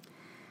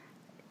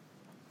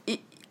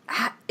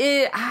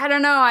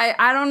don't know.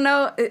 I don't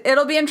know.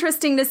 It'll be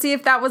interesting to see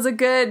if that was a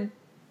good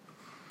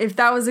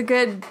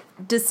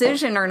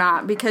decision or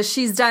not, because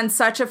she's done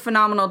such a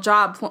phenomenal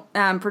job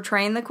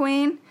portraying the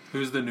queen.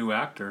 Who's the new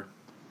actor?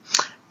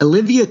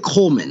 Olivia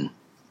Colman.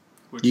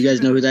 Do you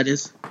guys know who that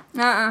is?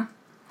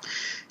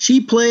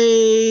 She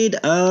plays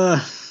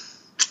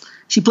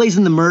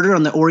in The Murder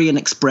on the Orient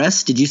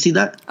Express. Did you see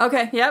that?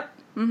 Okay. Yep.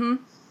 Mm-hmm.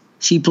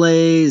 She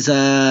plays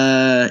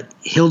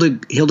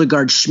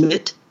Hildegard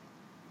Schmidt.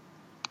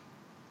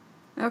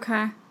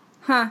 Okay.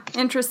 Huh.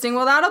 Interesting.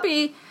 Well,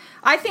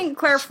 I think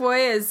Claire Foy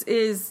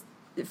is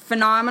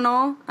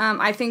phenomenal.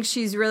 I think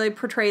she's really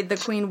portrayed the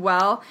queen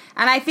well.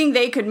 And I think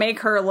they could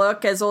make her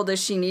look as old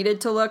as she needed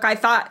to look. I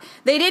thought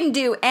they didn't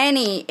do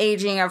any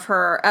aging of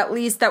her, at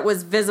least that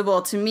was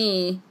visible to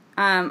me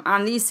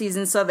on these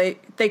seasons. So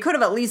they could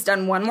have at least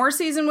done one more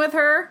season with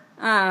her.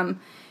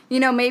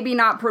 Maybe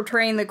not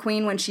portraying the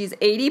queen when she's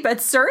 80,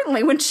 but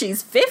certainly when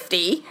she's 50.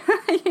 You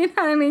know what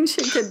I mean?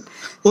 She could.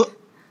 Well,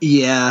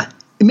 yeah.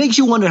 It makes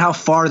you wonder how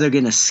far they're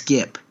going to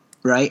skip,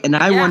 right? And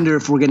I wonder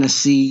if we're going to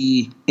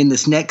see in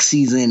this next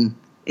season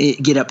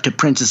it get up to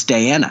Princess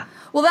Diana.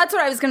 Well, that's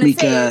what I was going to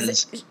say.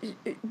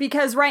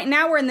 Because right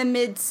now we're in the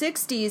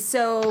mid-60s,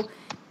 so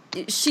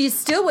she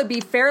still would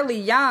be fairly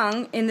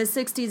young in the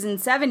 60s and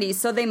 70s,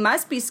 so they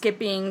must be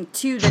skipping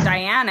to the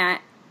Diana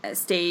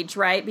stage,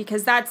 right?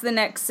 Because that's the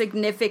next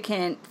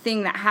significant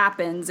thing that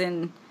happens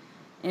in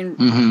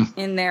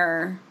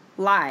their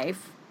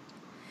life.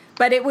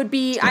 But it would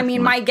be, I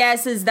mean, my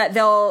guess is that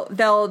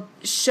they'll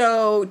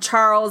show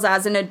Charles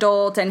as an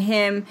adult and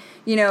him,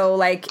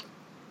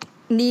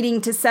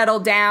 needing to settle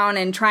down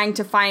and trying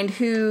to find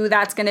who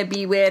that's going to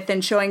be with,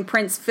 and showing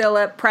Prince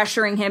Philip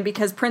pressuring him,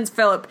 because Prince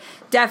Philip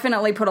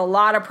definitely put a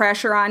lot of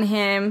pressure on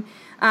him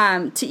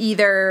to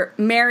either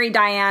marry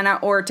Diana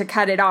or to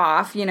cut it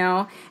off,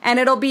 And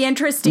it'll be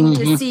interesting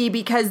to see,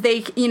 because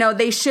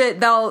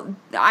they'll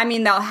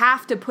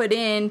have to put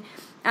in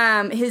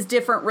his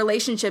different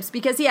relationships,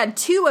 because he had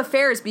 2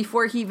 affairs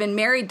before he even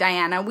married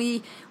Diana.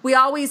 We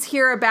always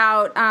hear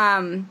about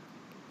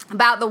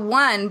the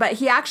one, but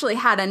he actually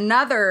had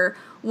another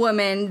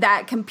woman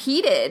that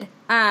competed,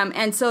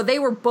 and so they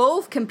were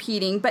both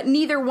competing, but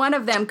neither one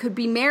of them could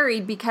be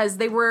married because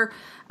they were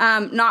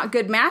not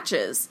good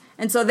matches.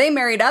 And so they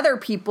married other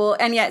people,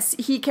 and yet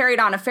he carried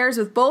on affairs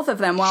with both of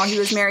them while he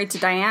was married to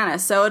Diana.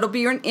 So it'll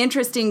be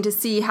interesting to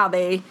see how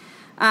they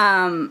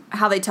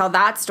tell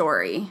that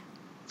story.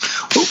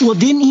 Well,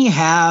 didn't he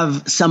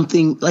have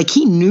something, like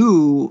he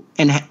knew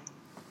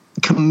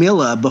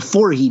Camilla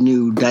before he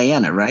knew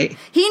Diana, right?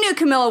 He knew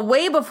Camilla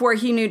way before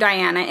he knew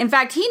Diana. In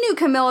fact, he knew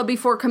Camilla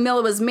before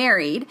Camilla was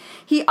married.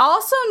 He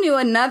also knew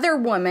another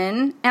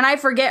woman, and I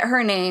forget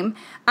her name,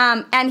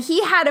 and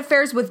he had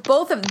affairs with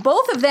both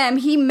of them.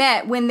 He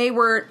met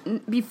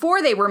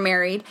before they were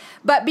married,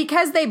 but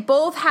because they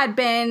both had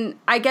been,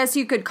 I guess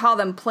you could call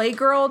them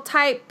playgirl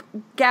type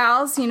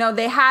gals,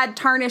 they had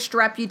tarnished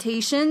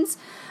reputations.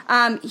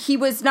 He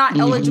was not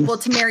eligible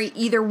to marry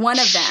either one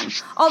of them.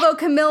 Although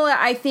Camilla,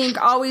 I think,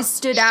 always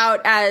stood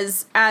out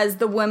as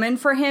the woman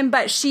for him,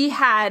 but she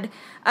had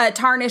a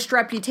tarnished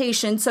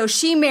reputation. So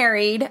she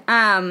married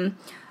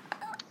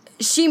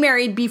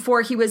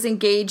before he was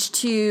engaged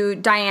to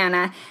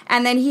Diana.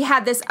 And then he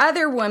had this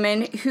other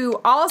woman who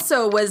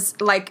also was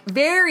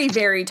very,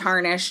 very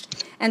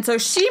tarnished. And so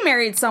she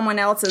married someone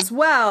else as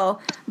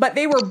well. But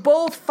they were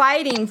both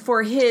fighting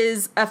for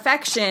his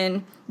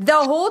affection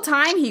the whole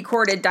time he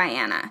courted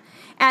Diana.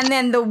 And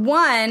then the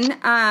one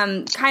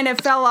kind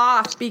of fell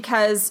off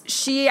because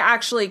she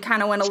actually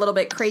kind of went a little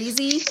bit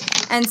crazy.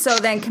 And so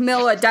then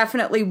Camilla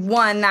definitely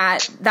won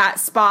that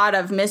spot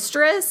of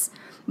mistress.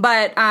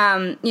 But,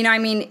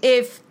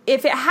 if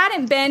it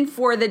hadn't been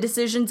for the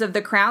decisions of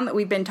the crown that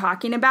we've been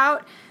talking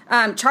about,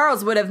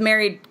 Charles would have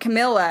married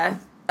Camilla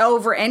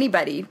over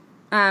anybody.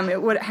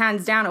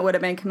 Hands down, it would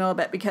have been Camilla,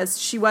 but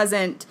because she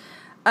wasn't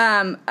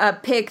a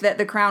pick that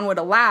the crown would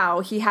allow,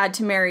 he had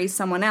to marry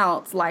someone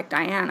else like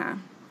Diana.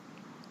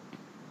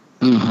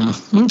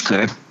 Mm-hmm.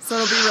 Okay. So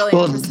it'll be really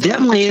interesting.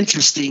 Definitely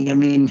interesting. I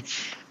mean,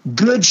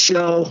 good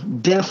show.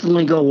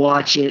 Definitely go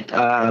watch it.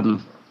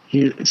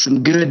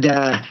 Some good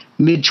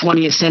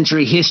mid-20th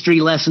century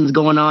history lessons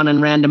going on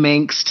in Random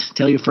Angst.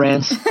 Tell your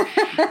friends.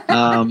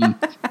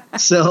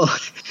 So,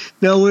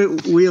 no,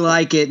 we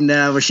like it. And,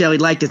 Rochelle,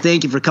 we'd like to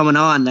thank you for coming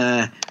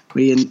on.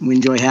 We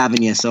enjoy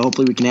having you. So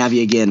hopefully we can have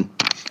you again.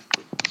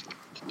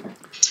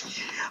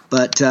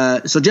 But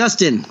so,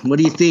 Justin, what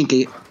do you think? Are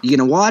you going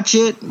to watch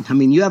it? I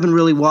mean, you haven't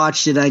really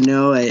watched it, I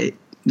know.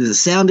 Does it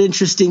sound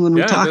interesting when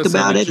we talk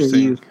about it?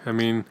 I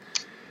mean,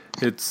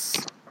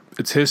 it's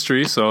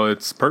history, so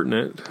it's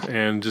pertinent,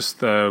 and just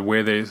the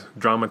way they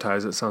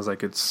dramatize it sounds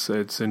like it's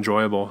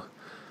enjoyable.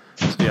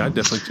 So, yeah,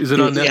 definitely. Is it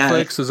on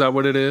Netflix? Is that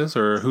what it is,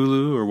 or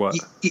Hulu, or what?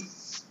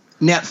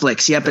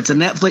 Netflix. Yep, it's a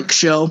Netflix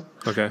show.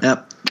 Okay.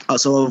 Yep.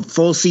 So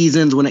full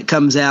seasons when it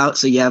comes out.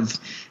 So you have,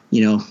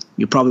 you'll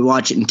probably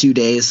watch it in 2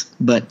 days.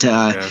 But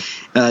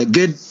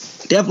good,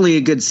 definitely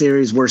a good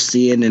series worth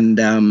seeing, and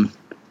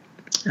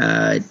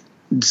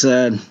it's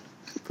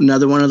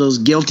another one of those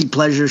guilty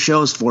pleasure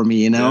shows for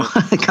me. Yeah.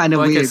 Kind of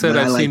like weird. I said,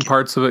 I've seen it.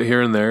 parts of it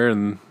here and there,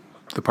 and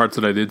the parts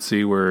that I did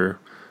see were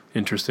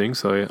interesting.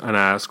 So, and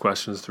I asked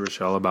questions to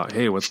Rochelle about,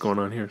 hey, what's going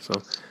on here?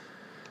 So,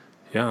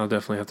 yeah, I'll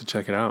definitely have to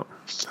check it out.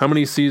 How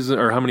many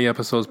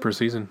episodes per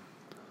season?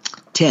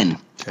 10.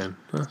 10.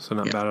 So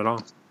not bad at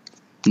all.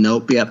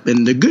 Nope. Yep.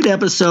 And the good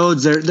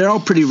episodes, they're all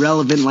pretty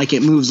relevant. Like,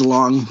 it moves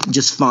along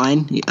just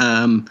fine.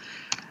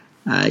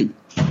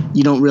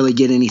 You don't really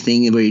get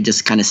anything where it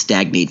just kind of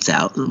stagnates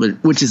out,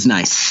 which is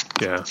nice.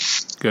 Yeah.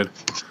 Good.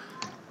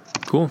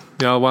 Cool.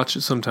 Yeah, I'll watch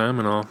it sometime,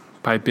 and I'll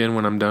pipe in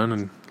when I'm done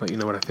and let you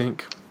know what I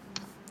think.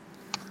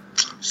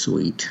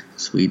 Sweet.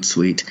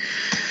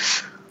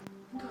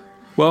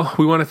 Well,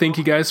 we want to thank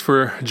you guys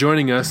for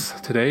joining us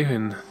today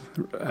in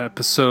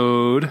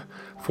episode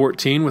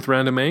 14 with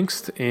Random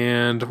Angst,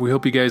 and we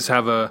hope you guys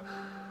have a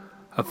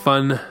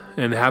fun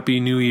and happy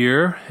new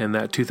year, and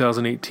that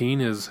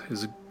 2018 is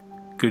a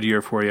good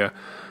year for you.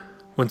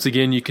 Once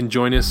again, you can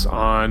join us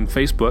on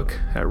Facebook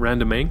at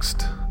Random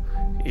Angst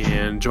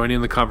and join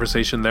in the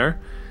conversation there.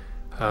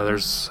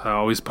 There's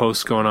always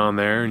posts going on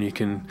there, and you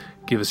can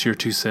give us your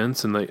 2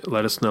 cents and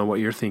let us know what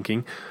you're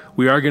thinking.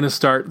 We are going to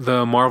start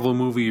the Marvel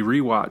movie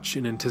rewatch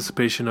in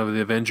anticipation of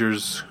the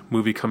Avengers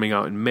movie coming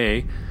out in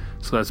May.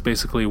 So that's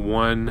basically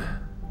one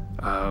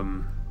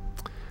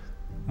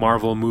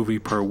Marvel movie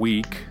per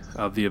week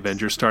of the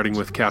Avengers, starting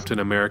with Captain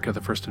America,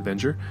 the first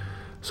Avenger.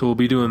 So we'll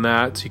be doing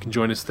that, so you can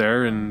join us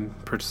there and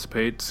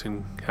participate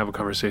and have a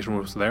conversation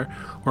with us there.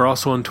 We're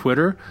also on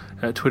Twitter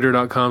at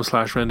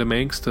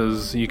twitter.com/randomangst,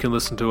 as you can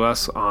listen to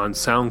us on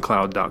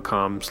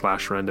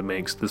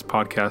soundcloud.com/randomangst. This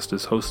podcast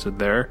is hosted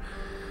there.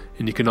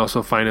 And you can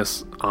also find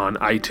us on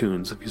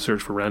iTunes. If you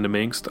search for Random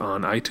Angst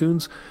on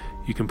iTunes,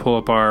 you can pull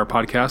up our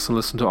podcast and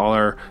listen to all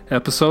our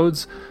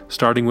episodes,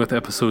 starting with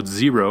episode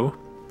 0.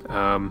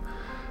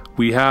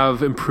 We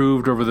have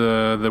improved over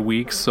the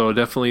weeks, so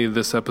definitely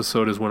this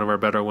episode is one of our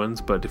better ones.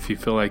 But if you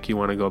feel like you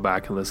want to go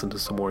back and listen to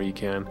some more, you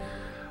can.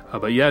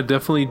 But yeah,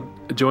 definitely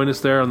join us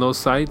there on those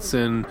sites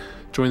and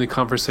join the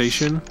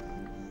conversation.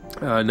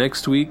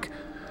 Next week,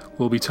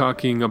 we'll be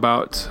talking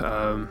about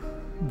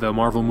the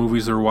Marvel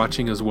movies we're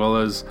watching, as well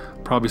as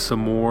probably some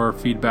more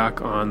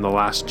feedback on The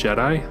Last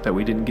Jedi that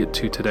we didn't get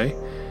to today.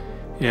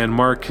 And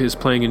Mark is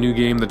playing a new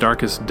game, The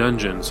Darkest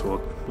Dungeon, so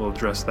we'll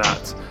address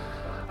that.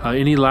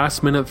 Any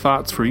last-minute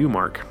thoughts for you,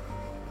 Mark?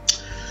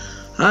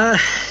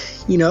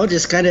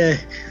 Just kind of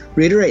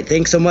reiterate,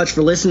 thanks so much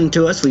for listening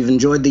to us. We've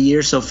enjoyed the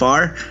year so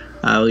far.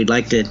 We'd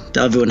like to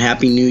tell everyone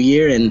Happy New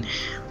Year, and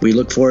we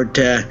look forward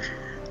to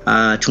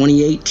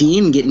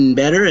 2018 getting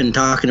better and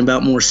talking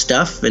about more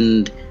stuff.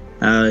 And,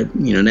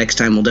 next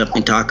time we'll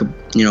definitely talk,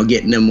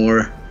 getting to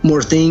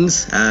more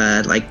things.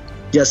 Like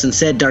Justin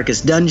said,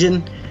 Darkest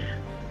Dungeon.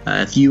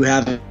 If you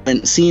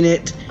haven't seen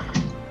it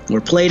or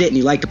played it and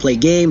you like to play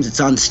games, it's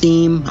on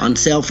Steam, on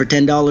sale for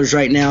 $10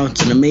 right now.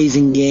 It's an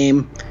amazing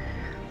game.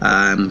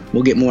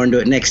 We'll get more into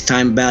it next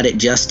time about it.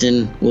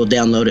 Justin will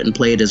download it and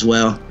play it as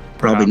well.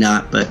 Probably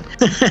not, but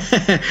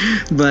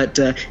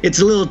it's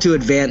a little too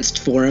advanced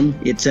for him.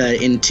 It's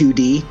in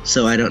 2D,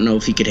 so I don't know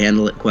if he could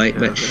handle it quite.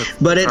 Yeah,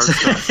 but it's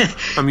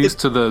I'm used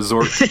to the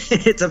Zork.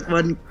 It's a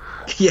fun.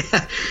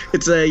 Yeah,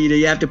 it's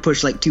you have to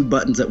push like 2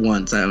 buttons at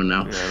once. I don't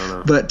know. Yeah, I don't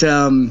know. But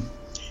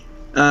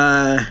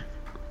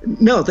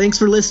no, thanks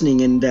for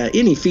listening, and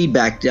any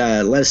feedback,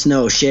 let us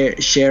know.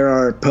 Share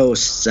our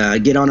posts.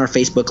 Get on our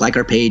Facebook, like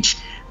our page.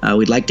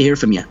 We'd like to hear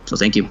from you. So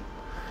thank you.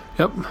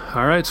 Yep.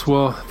 All right.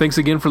 Well, thanks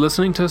again for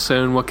listening to us,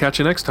 and we'll catch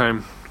you next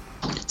time.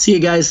 See you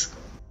guys.